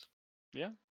dreams. Yeah.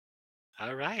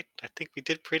 All right, I think we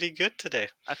did pretty good today.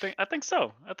 I think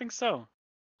so. I think so.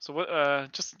 So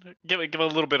what? Just give a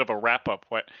little bit of a wrap up.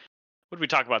 What did we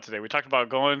talk about today? We talked about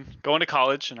going to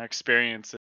college and our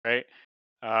experiences, right?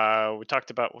 We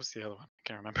talked about what's the other one? I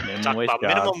can't remember. We Minimum talked wage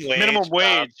about jobs. Minimum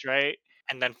wage, right?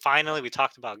 and then finally we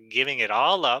talked about giving it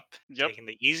all up, Yep. taking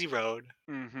the easy road,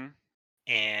 Mm-hmm.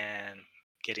 and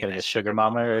getting Getting that a sugar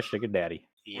mama or a sugar daddy.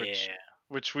 Yeah.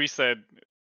 Which we said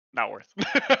not worth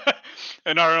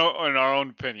in our own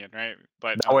opinion, right?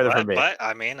 But Not worth it for me. But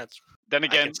I mean, then I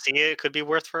again, can see it could be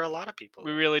worth for a lot of people.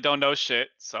 we really don't know shit.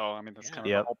 So I mean, that's kind of the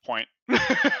Yep. whole point.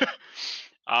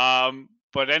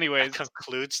 But anyways, That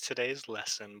concludes today's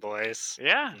lesson, boys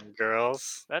yeah, and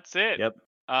girls. that's it. Yep.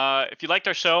 If you liked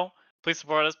our show, please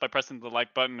support us by pressing the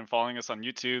like button and following us on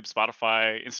YouTube,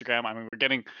 Spotify, Instagram. I mean, we're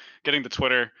getting the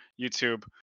Twitter, YouTube,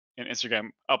 and Instagram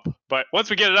up. But once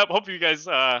we get it up, hope you guys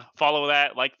follow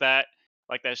that, like that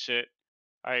shit.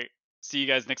 All right. See you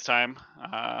guys next time.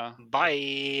 Bye.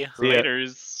 See ya.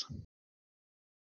 Laters.